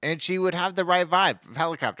 Yeah, and she would have the right vibe of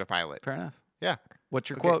helicopter pilot. fair enough. Yeah. What's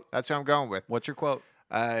your Okay, quote? That's what I'm going with. What's your quote?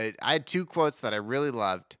 I had two quotes that I really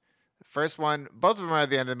loved. The first one, both of them are at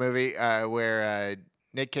the end of the movie, where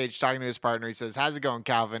Nick Cage talking to his partner. He says, "How's it going,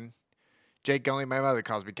 Calvin?" Jake, only my mother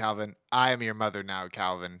calls me Calvin. I am your mother now,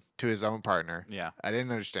 Calvin, to his own partner. Yeah. I didn't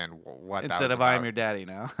understand what that Instead was of I am about. your daddy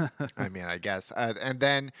now. I mean, I guess. And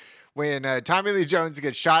then when Tommy Lee Jones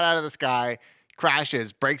gets shot out of the sky,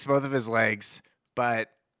 crashes, breaks both of his legs, but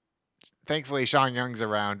thankfully Sean Young's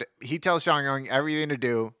around. He tells Sean Young everything to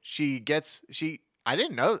do. I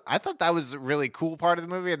didn't know. I thought that was a really cool part of the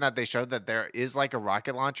movie, and that they showed that there is like a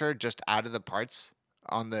rocket launcher just out of the parts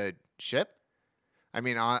on the ship. I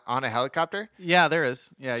mean, on a helicopter. Yeah, there is.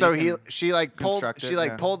 Yeah. So you can she construct it,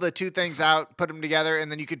 yeah. pulled the two things out, put them together, and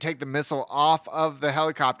then you could take the missile off of the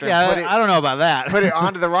helicopter. Yeah, and put it, I don't know about that. put it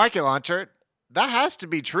onto the rocket launcher. That has to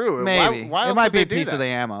be true. Maybe. Why It else might would be they a do piece that? of the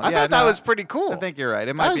ammo. I Yeah, thought that no, was pretty cool. I think you're right.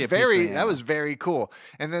 It might be a piece of the ammo. That was very cool.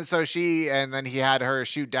 And then then he had her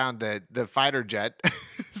shoot down the fighter jet.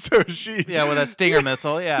 So she Yeah, with a Stinger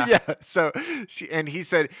missile. Yeah. yeah. So he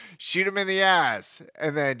said, shoot him in the ass.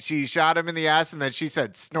 And then she shot him in the ass, and then she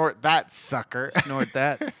said, snort that sucker. Snort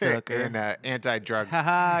that sucker. in anti-drug.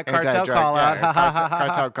 Haha, cartel anti-drug, call out. yeah, Ha, ha, ha, ha, ha.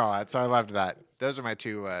 cartel call out. So I loved that. Those are my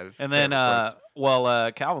two. And then, favorite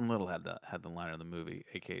quotes. Calvin Little had the line of the movie,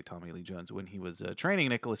 aka Tommy Lee Jones, when he was training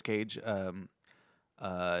Nicolas Cage.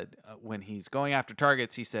 When he's going after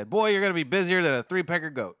targets, he said, "Boy, you're gonna be busier than a three-pecker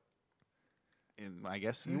goat." And I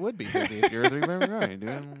guess you would be busy if you're a three-pecker goat. You're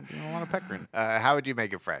doing a lot of peckering. How would you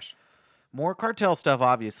make it fresh? More cartel stuff,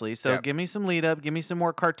 obviously. So Yep. give me some lead up. Give me some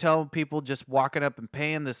more cartel people just walking up and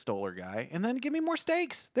paying this Stoller guy. And then give me more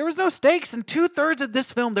stakes. There was no stakes in 2/3 of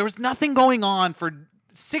this film. There was nothing going on for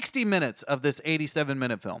 60 minutes of this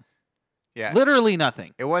 87-minute film. Yeah. Literally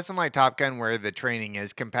nothing. It wasn't like Top Gun where the training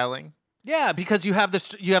is compelling. Yeah, because you have the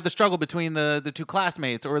struggle between the two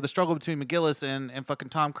classmates, or the struggle between McGillis and fucking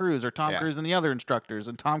Tom Cruise, or Tom Yeah. Cruise and the other instructors,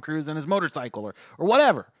 and Tom Cruise and his motorcycle, or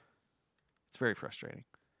whatever. It's very frustrating.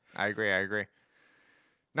 I agree.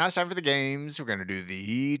 Now it's time for the games. We're going to do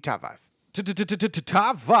the top five.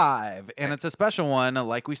 Top 5, and it's a special one.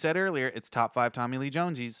 Like we said earlier, it's top 5 Tommy Lee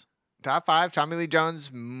Jonesies. Top five Tommy Lee Jones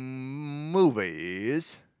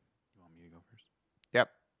movies. You want me to go first? Yep.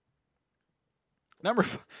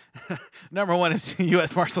 Number 1 is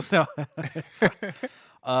U.S. Marshals. No.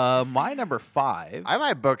 My number 5. I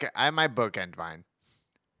might bookend mine.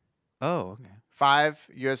 Oh, okay. 5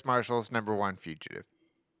 U.S. Marshals. Number 1 Fugitive.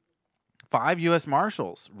 5 U.S.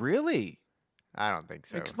 Marshals. Really? I don't think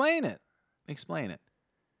so. Explain it.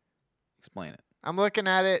 I'm looking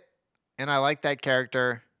at it, and I like that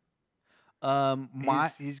character.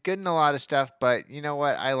 He's good in a lot of stuff, but you know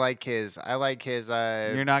what? I like his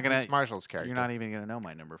You're not gonna U.S. Marshals character. You're not even gonna know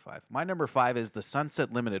my number 5. My number 5 is The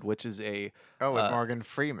Sunset Limited, which is a with Morgan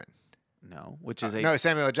Freeman. which is a No,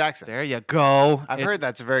 Samuel L. Jackson. There you go. I've heard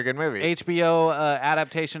that's a very good movie. HBO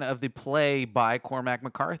adaptation of the play by Cormac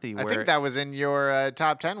McCarthy. I think that was in your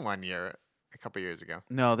top 10 one year, a couple years ago.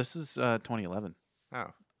 No, this is 2011. Oh.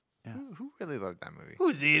 Yeah. Who really loved that movie?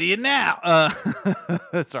 Who's the idiot now?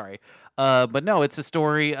 Sorry. But no, it's a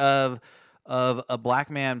story of a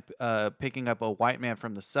black man picking up a white man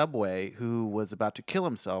from the subway who was about to kill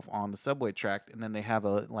himself on the subway track, and then they have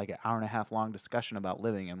an hour and a half long discussion about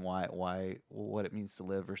living and what it means to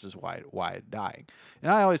live versus why dying.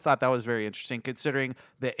 And I always thought that was very interesting, considering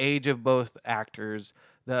the age of both actors,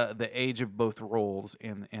 the age of both roles,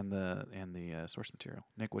 and the source material.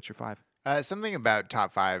 Nick, what's your 5? Something about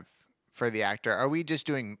top 5 for the actor. Are we just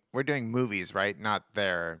we're doing movies, right? Not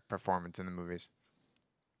their performance in the movies.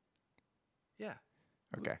 Yeah.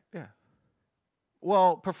 Okay. Yeah.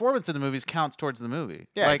 Well, performance in the movies counts towards the movie.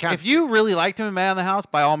 Yeah, it like counts. if you really liked him in Man in the House,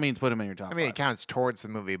 by all means put him in your top I mean, 5. it counts towards the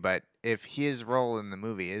movie, but if his role in the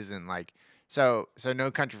movie isn't like so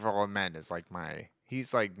No Country for Old Men is like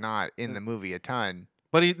he's like not in the movie a ton.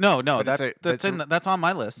 But But that's on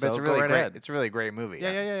my list. But So it's a go really right great. ahead. It's a really great movie.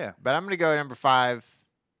 Yeah. But I'm gonna go number 5.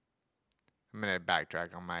 I'm gonna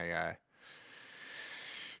backtrack on my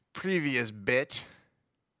previous bit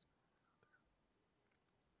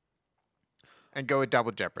and go with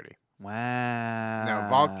Double Jeopardy. Wow.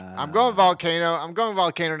 No, I'm going Volcano. I'm going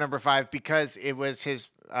Volcano number 5 because it was his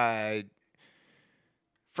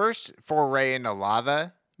first foray into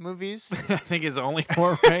lava movies. I think his only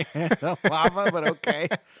foray into lava, but okay.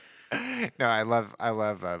 No, I love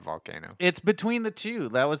Volcano. It's between the two.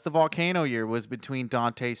 That was the Volcano year. Was between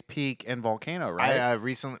Dante's Peak and Volcano, right?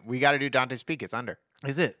 We got to do Dante's Peak. It's under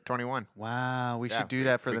Is it? 21. Wow, we Yeah, should do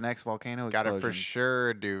that for the next volcano Got explosion. to for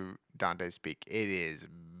sure do Dante's Peak. It is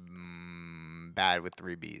bad with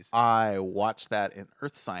 3 B's. I watched that in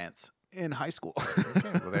Earth Science in high school.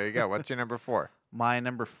 Okay, well there you go. What's your number 4? My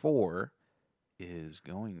number 4 is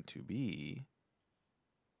going to be.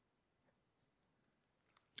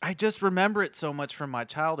 I just remember it so much from my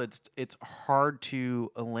childhood. It's hard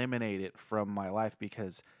to eliminate it from my life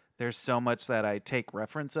because there's so much that I take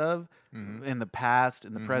reference of in the past,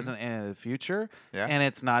 in the present, and in the future. Yeah. And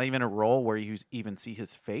it's not even a role where you even see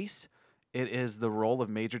his face. It is the role of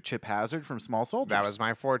Major Chip Hazard from Small Soldiers. That was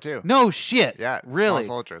my 4 too. No shit. Yeah, Small really.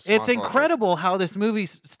 Soldiers, It's Small Soldiers. incredible how this movie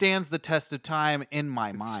stands the test of time in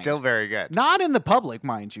my mind. Still very good. Not in the public,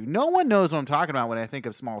 mind you. No one knows what I'm talking about when I think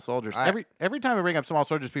of Small Soldiers. Every time I bring up Small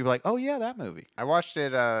Soldiers, people are like, "Oh yeah, that movie." I watched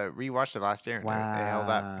it, rewatched it last year. And it held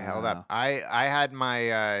up. It held up. I had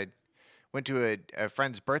my went to a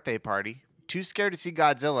friend's birthday party. Too scared to see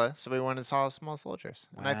Godzilla, so we went and saw Small Soldiers.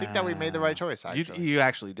 And I think that we made the right choice. Actually, You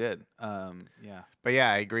actually did. Yeah. But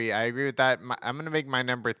yeah, I agree. I agree with that. I'm gonna make my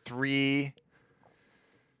number 3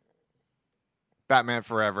 Batman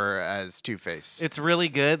Forever as Two-Face. It's really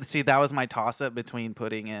good. See, that was my toss-up between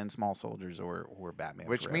putting in Small Soldiers or Batman.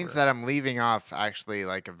 Which Forever. means that I'm leaving off actually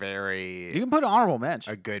like a very You can put an honorable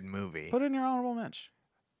mention. a good movie. Put in your honorable mention.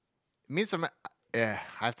 It means I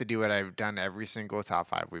have to do what I've done every single top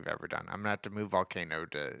 5 we've ever done. I'm gonna have to move Volcano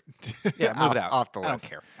to Yeah, move it out. off the list. I don't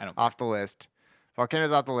care. I don't Off the list.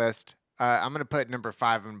 Volcano's off the list. I'm gonna put number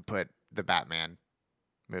 5. I'm gonna put the Batman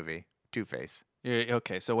movie, Two-Face. Yeah,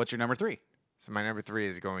 okay, so what's your number 3? So my number 3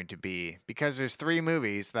 is going to be, because there's 3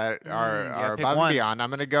 movies that are pick above one. and beyond. I'm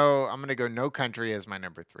gonna go No Country as my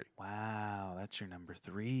number 3. Wow, that's your number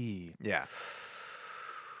 3. Yeah.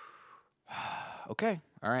 Okay,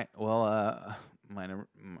 all right. Well, my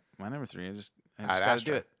number 3. I just Ad gotta do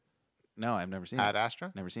Astra. it. No, I've never seen Ad it.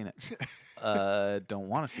 Astra. Never seen it. Don't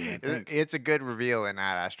want to see it. I think. It's a good reveal in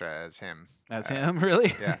Ad Astra as him. That's him,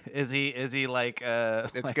 really? yeah. Is he like?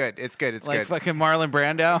 It's like, good. It's good. It's like good. fucking Marlon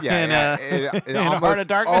Brando. Yeah, in, it in Heart almost, of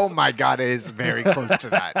Darkness. oh my God, it is very close to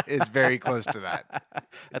that. It's very close to that.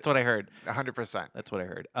 That's what I heard. 100%. That's what I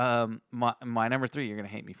heard. My number 3. You're gonna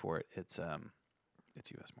hate me for it. It's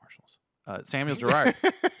U.S. Marshals. Samuel Gerard.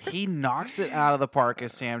 He knocks it out of the park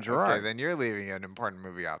as Sam Gerard. Okay, then you're leaving an important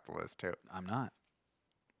movie off the list too. I'm not.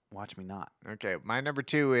 Watch me not. Okay, my number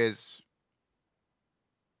 2 is.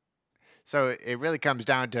 So it really comes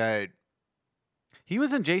down to. He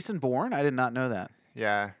was in Jason Bourne. I did not know that.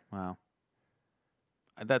 Yeah. Wow.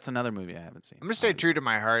 That's another movie I haven't seen. I'm gonna stay true to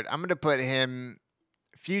my heart. I'm gonna put him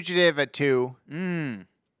Fugitive at 2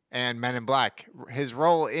 and Men in Black. His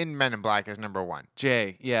role in Men in Black is number 1.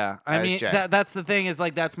 Jay, yeah. I As mean, Jay. that's the thing is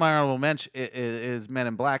like that's my honorable mention is Men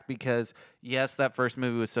in Black because yes, that first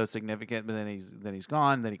movie was so significant, but then he's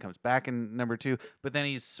gone. Then he comes back in number 2, but then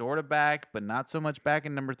he's sort of back, but not so much back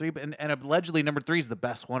in number 3. But and allegedly number 3 is the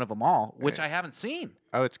best one of them all, which I haven't seen.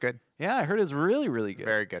 Oh, it's good. Yeah, I heard it's really really good.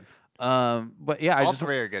 Very good. But yeah, All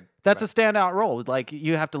 3 are good. That's a standout role. Like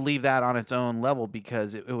you have to leave that on its own level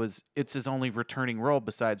because it's his only returning role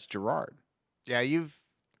besides Gerard. Yeah, you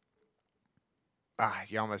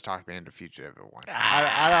almost talked me into Fugitive at 1.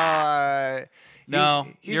 I don't. No,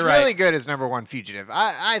 he's you're really right. good as number 1 Fugitive.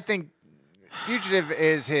 I think Fugitive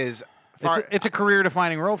is his. It's a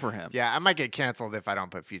career-defining role for him. Yeah, I might get canceled if I don't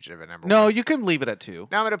put Fugitive at number 1. No, you can leave it at 2.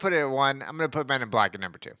 Now I'm gonna put it at 1. I'm gonna put Men in Black at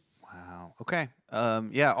number 2. Wow. Okay.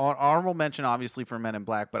 Yeah. Honorable mention, obviously, for Men in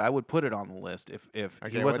Black, but I would put it on the list if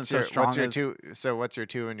Okay, he wasn't so strong. What's your as, 2? So what's your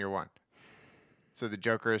 2 and your 1? So the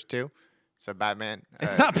Joker is 2. So Batman.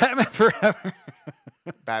 It's not Batman Forever.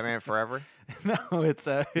 Batman Forever. No, it's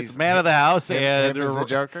He's- Man of the House him and as the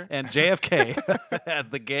Joker? and JFK as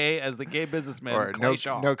the gay businessman. Or Clay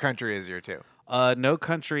Shaw. No Country is your 2. No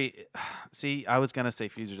Country. See, I was gonna say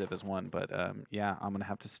Fugitive as 1, but yeah, I'm gonna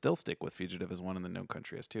have to still stick with Fugitive as 1 and then No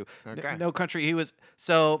Country as 2. Okay. No Country. He was.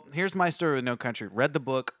 So here's my story with No Country. Read the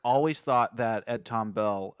book. Always thought that Ed Tom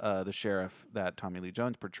Bell, the sheriff that Tommy Lee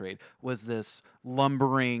Jones portrayed, was this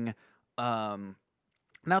lumbering,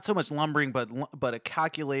 not so much lumbering, but a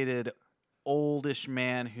calculated oldish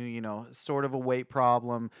man who, sort of a weight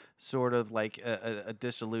problem, sort of like a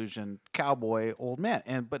disillusioned cowboy old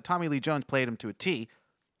man. But Tommy Lee Jones played him to a T.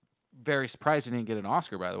 Very surprised he didn't get an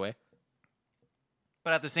Oscar, by the way.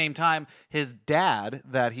 But at the same time, his dad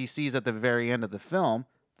that he sees at the very end of the film,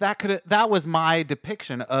 that was my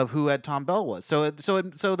depiction of who Ed Tom Bell was. So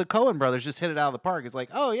the Coen brothers just hit it out of the park. It's like,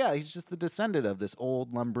 oh yeah, he's just the descendant of this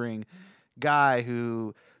old lumbering guy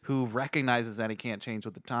who recognizes that he can't change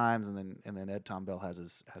with the times, and then Ed Tom Bell has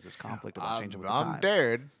his conflict about changing with the times. I'm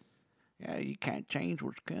dead. Yeah, you can't change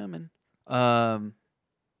what's coming. But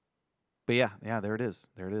yeah, there it is.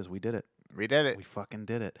 There it is. We did it. We did it. We fucking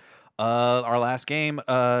did it. Our last game.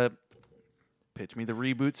 Pitch me the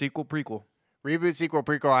reboot, sequel, prequel. Reboot, sequel,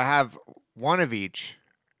 prequel. I have one of each,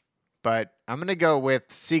 but I'm going to go with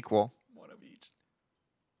sequel. One of each.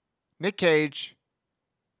 Nick Cage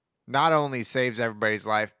not only saves everybody's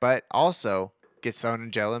life, but also gets thrown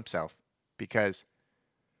in jail himself because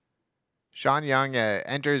Sean Young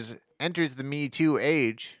enters the Me Too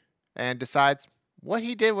age and decides what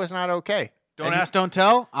he did was not okay. Don't ask, don't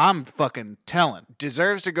tell. I'm fucking telling.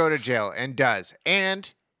 Deserves to go to jail and does. And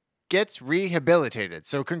gets rehabilitated.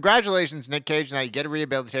 So congratulations, Nick Cage. Now you get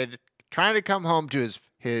rehabilitated. Trying to come home to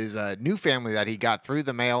his new family that he got through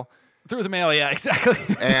the mail. Through the mail, yeah, exactly.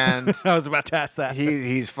 And I was about to ask that.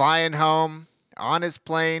 He's flying home on his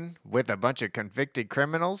plane with a bunch of convicted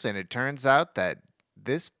criminals, and it turns out that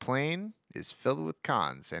this plane is filled with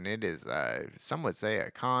cons, and it is, some would say,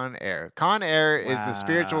 a Con Air. Con Air is the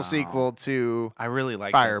spiritual sequel to I really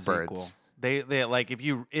like Firebirds. That sequel. They like if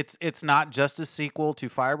you it's not just a sequel to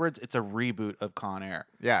Firebirds, it's a reboot of Con Air.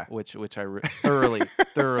 Yeah. Which I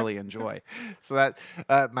thoroughly enjoy. So that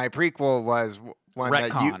my prequel was one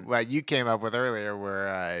Retcon. that you came up with earlier,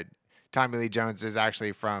 where Tommy Lee Jones is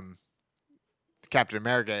actually from Captain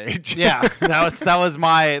America age. Yeah, that was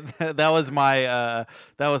my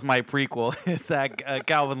prequel. Is that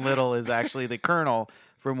Calvin Little is actually the colonel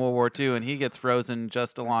from World War II, and he gets frozen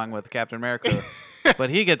just along with Captain America.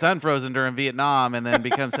 But he gets unfrozen during Vietnam and then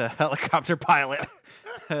becomes a helicopter pilot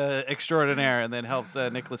extraordinaire and then helps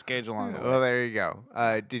Nicolas Cage along the way. Well, there you go.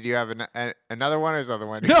 Did you have another one or is the other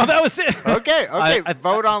one? No, that was it. Okay.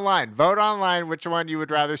 Vote online. Vote online which one you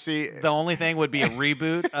would rather see. The only thing would be a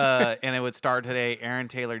reboot, and it would start today. Aaron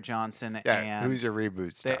Taylor Johnson. Yeah, and who's your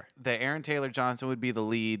reboot star? The Aaron Taylor Johnson would be the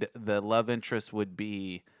lead. The love interest would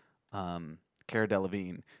be Cara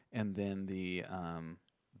Delevingne, and then the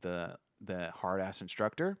hard ass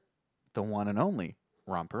instructor, the one and only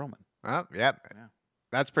Ron Perlman. Oh, yep. Yeah.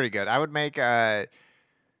 That's pretty good. I would make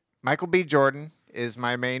Michael B. Jordan is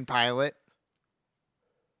my main pilot.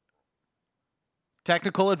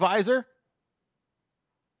 Technical advisor.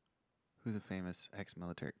 Who's a famous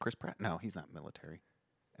ex-military? Chris Pratt? No, he's not military.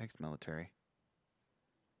 Ex-military.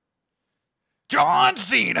 John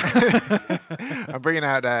Cena. I'm bringing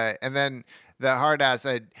out, and then the hard ass.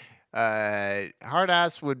 Hard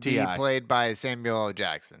ass would be T.I. played by Samuel L.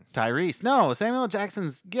 Jackson. Tyrese. No, Samuel L.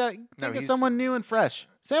 Jackson's. Yeah, think of he's- someone new and fresh.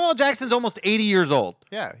 Samuel L. Jackson's almost 80 years old.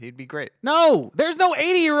 Yeah, he'd be great. No, there's no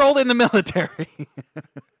 80-year-old in the military.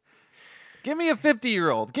 Give me a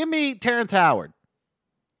 50-year-old. Give me Terrence Howard.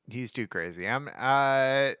 He's too crazy. I'm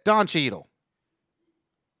Don Cheadle.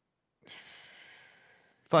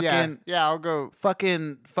 Fucking. yeah, I'll go.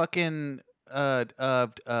 Fucking. Michael I'll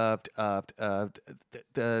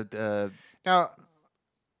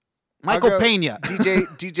go Pena.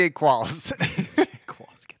 DJ Qualls.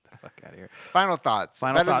 Qualls, get the fuck out of here. Final thoughts.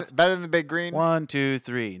 Final thoughts. Better than the Big Green? 1, 2,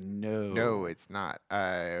 3. No. No, it's not.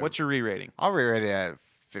 What's your re-rating? I'll rate it at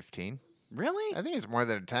 15. Really? I think it's more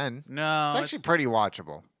than a 10. No. It's actually pretty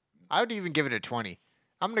watchable. I would even give it a 20.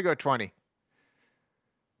 I'm going to go 20.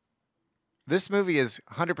 This movie is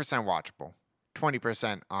 100% watchable.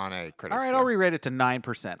 20% on a critic. All right, scale. I'll re-rate it to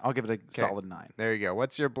 9%. I'll give it a solid 9. There you go.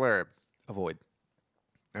 What's your blurb? Avoid.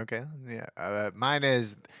 Okay. Yeah. Mine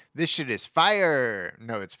is, this shit is fire.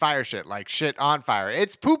 No, it's fire shit. Like shit on fire.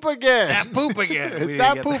 It's poop again. That poop again. It's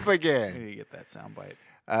that poop again. We need to get that soundbite.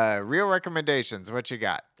 Real recommendations. What you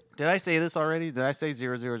got? Did I say this already? Did I say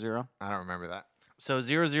 000? I don't remember that. So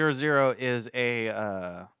 000 is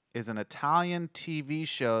an Italian TV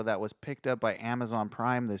show that was picked up by Amazon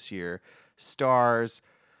Prime this year. Stars,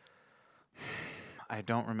 I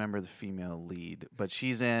don't remember the female lead, but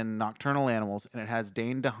she's in Nocturnal Animals, and it has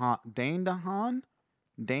Dane DeHaan from Dane DeHaan.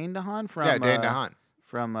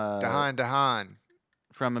 from DeHaan.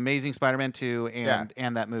 from Amazing Spider-Man 2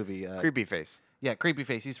 and that movie. Creepy face. Yeah, Creepy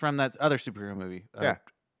Face. He's from that other superhero movie. Yeah.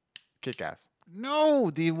 Kick ass.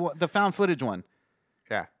 No, the found footage one.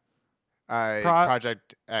 Yeah.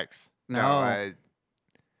 Project X. No.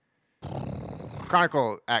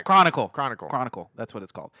 Chronicle X. Chronicle. That's what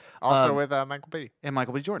it's called. Also with Michael B. And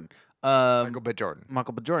Michael B. Jordan. Michael B. Jordan.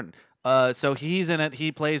 Michael B. Jordan. So he's in it.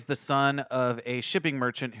 He plays the son of a shipping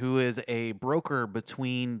merchant who is a broker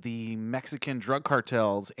between the Mexican drug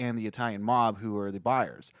cartels and the Italian mob, who are the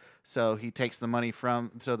buyers. So he takes the money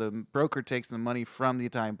so the broker takes the money from the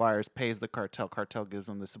Italian buyers, pays the cartel. Cartel gives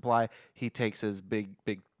him the supply. He takes his big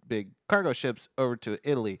cargo ships over to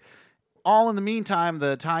Italy. all in the meantime,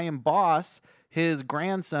 the Italian boss, his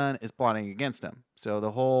grandson is plotting against him. So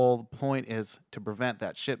the whole point is to prevent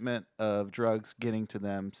that shipment of drugs getting to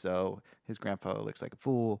them. So his grandfather looks like a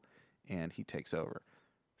fool, and he takes over.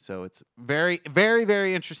 So it's very, very,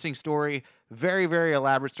 very interesting story. Very, very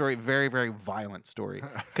elaborate story. Very, very violent story.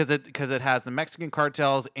 Because it has the Mexican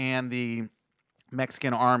cartels and the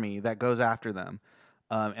Mexican army that goes after them.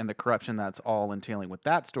 And the corruption that's all entailing with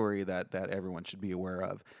that story that everyone should be aware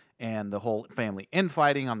of. And the whole family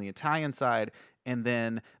infighting on the Italian side. And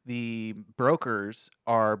then the brokers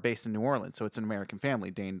are based in New Orleans. So it's an American family.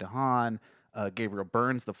 Dane DeHaan, Gabriel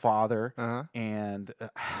Burns, the father, and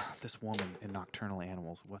this woman in Nocturnal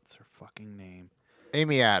Animals. What's her fucking name?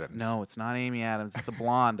 Amy Adams. No, it's not Amy Adams. It's the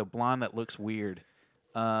blonde that looks weird.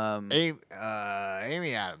 Amy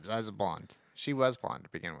Adams as a blonde. She was blonde to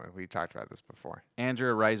begin with. We talked about this before.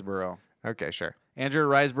 Andrea Riseborough. Okay, sure. Andrea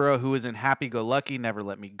Riseborough, who was in Happy Go Lucky, Never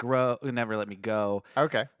Let Me Go.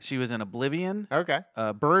 Okay. She was in Oblivion. Okay.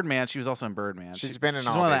 Birdman. She was also in Birdman. She's been in she's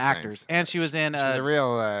all one of the these actors. things. And she was in She's a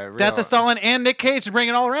real Death of Stalin and Nick Cage to bring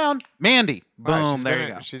it all around. Mandy. Wow, Boom. There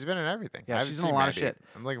you go. She's been in everything. Yeah, I haven't she's in a seen lot of Mandy. shit.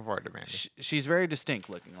 I'm looking forward to Mandy. She's very distinct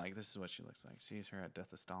looking. Like, this is what she looks like. See her at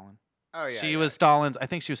Death of Stalin. Oh, yeah. She yeah. was Stalin's. I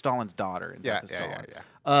think she was Stalin's daughter in Yeah, Death of Stalin.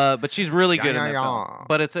 yeah. But she's really good in that Yeah. film.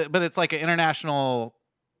 But it's like an international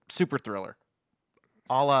super thriller.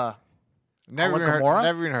 Never even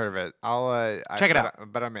Gamora? heard of it. Check it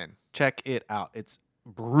out. But I'm in. Check it out. It's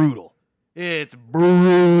brutal. It's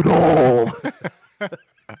brutal.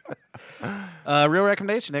 Real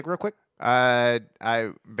recommendation, Nick, real quick. I've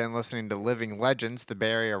been listening to Living Legends, the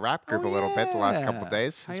Bay Area rap group, a little bit the last couple yeah.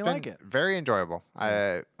 days. How It's you been like it? very enjoyable.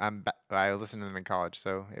 I listened to them in college,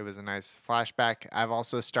 so it was a nice flashback. I've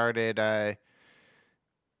also started.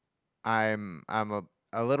 I'm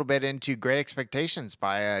a little bit into Great Expectations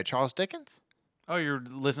by Charles Dickens. Oh, you're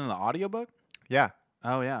listening to the audiobook? Yeah,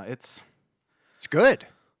 Oh yeah, it's good.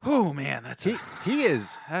 oh man, that's He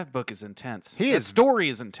is that book is intense. He That is- story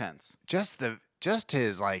is intense. just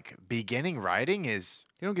his like beginning writing is.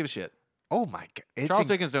 You don't give a shit. Oh my god! It's Charles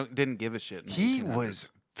Dickens didn't give a shit. In the He 1800s. was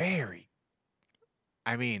very.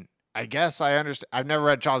 I mean, I guess I understand. I've never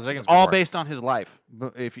read Charles Dickens. It's all before. based on his life.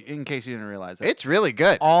 But in case you didn't realize that, It's really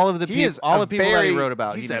good. all of the He people, is all a the people that he very- wrote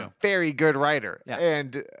about, he He's knew. a very good writer, Yeah.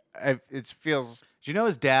 and it feels Do you know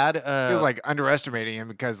his dad? like underestimating him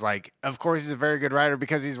because, like, of course he's a very good writer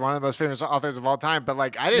because he's one of the most famous authors of all time. But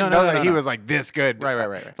like, I didn't know that he was like this good.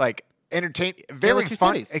 Right. Like entertain, very Two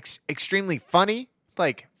fun, Cities. extremely funny.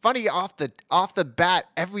 Like funny off the bat.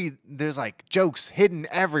 There's like jokes hidden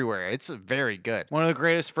everywhere. It's very good. One of the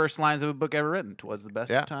greatest first lines of a book ever written. "'Twas the best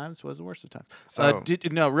Yeah. of times, 'twas the worst of times." So-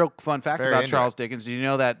 Real fun fact Very about into Charles it. Dickens. Do you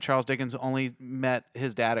know that Charles Dickens only met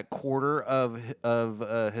his dad a quarter of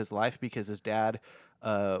his life because his dad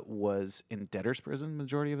was in debtor's prison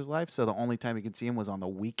majority of his life. So the only time he could see him was on the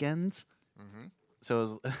weekends. Mm-hmm.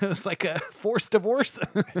 So it was like a forced divorce.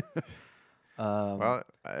 Well,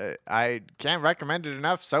 I can't recommend it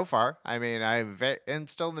enough so far. I mean, I'm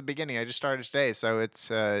still in the beginning. I just started today, so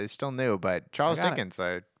it's still new. But Charles got it. Dickens,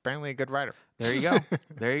 apparently a good writer. There you go.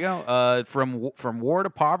 There you go. From war to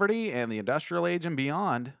poverty and the industrial age and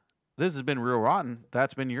beyond, this has been Real Rotten.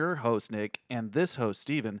 That's been your host, Nick, and this host,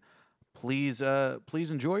 Steven. Please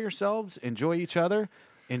enjoy yourselves. Enjoy each other.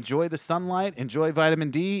 Enjoy the sunlight. Enjoy vitamin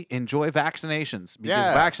D. Enjoy vaccinations. Because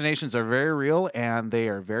Yeah. vaccinations are very real and they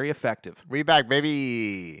are very effective. We back,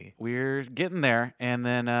 baby. We're getting there. And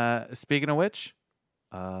then, speaking of which,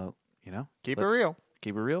 Keep it let's real.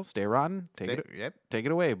 Keep it real. Stay rotten. Yep. Take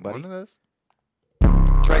it away, buddy. One of those.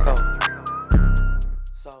 Draco.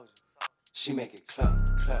 Soldier. She make it clap,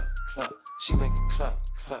 clap, clap. She make it clap,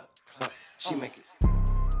 clap, clap. She make it.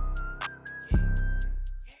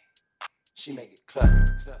 She make it clap,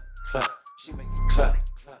 clap, clap. She make it clap,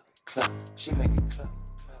 clap, clap. She make it.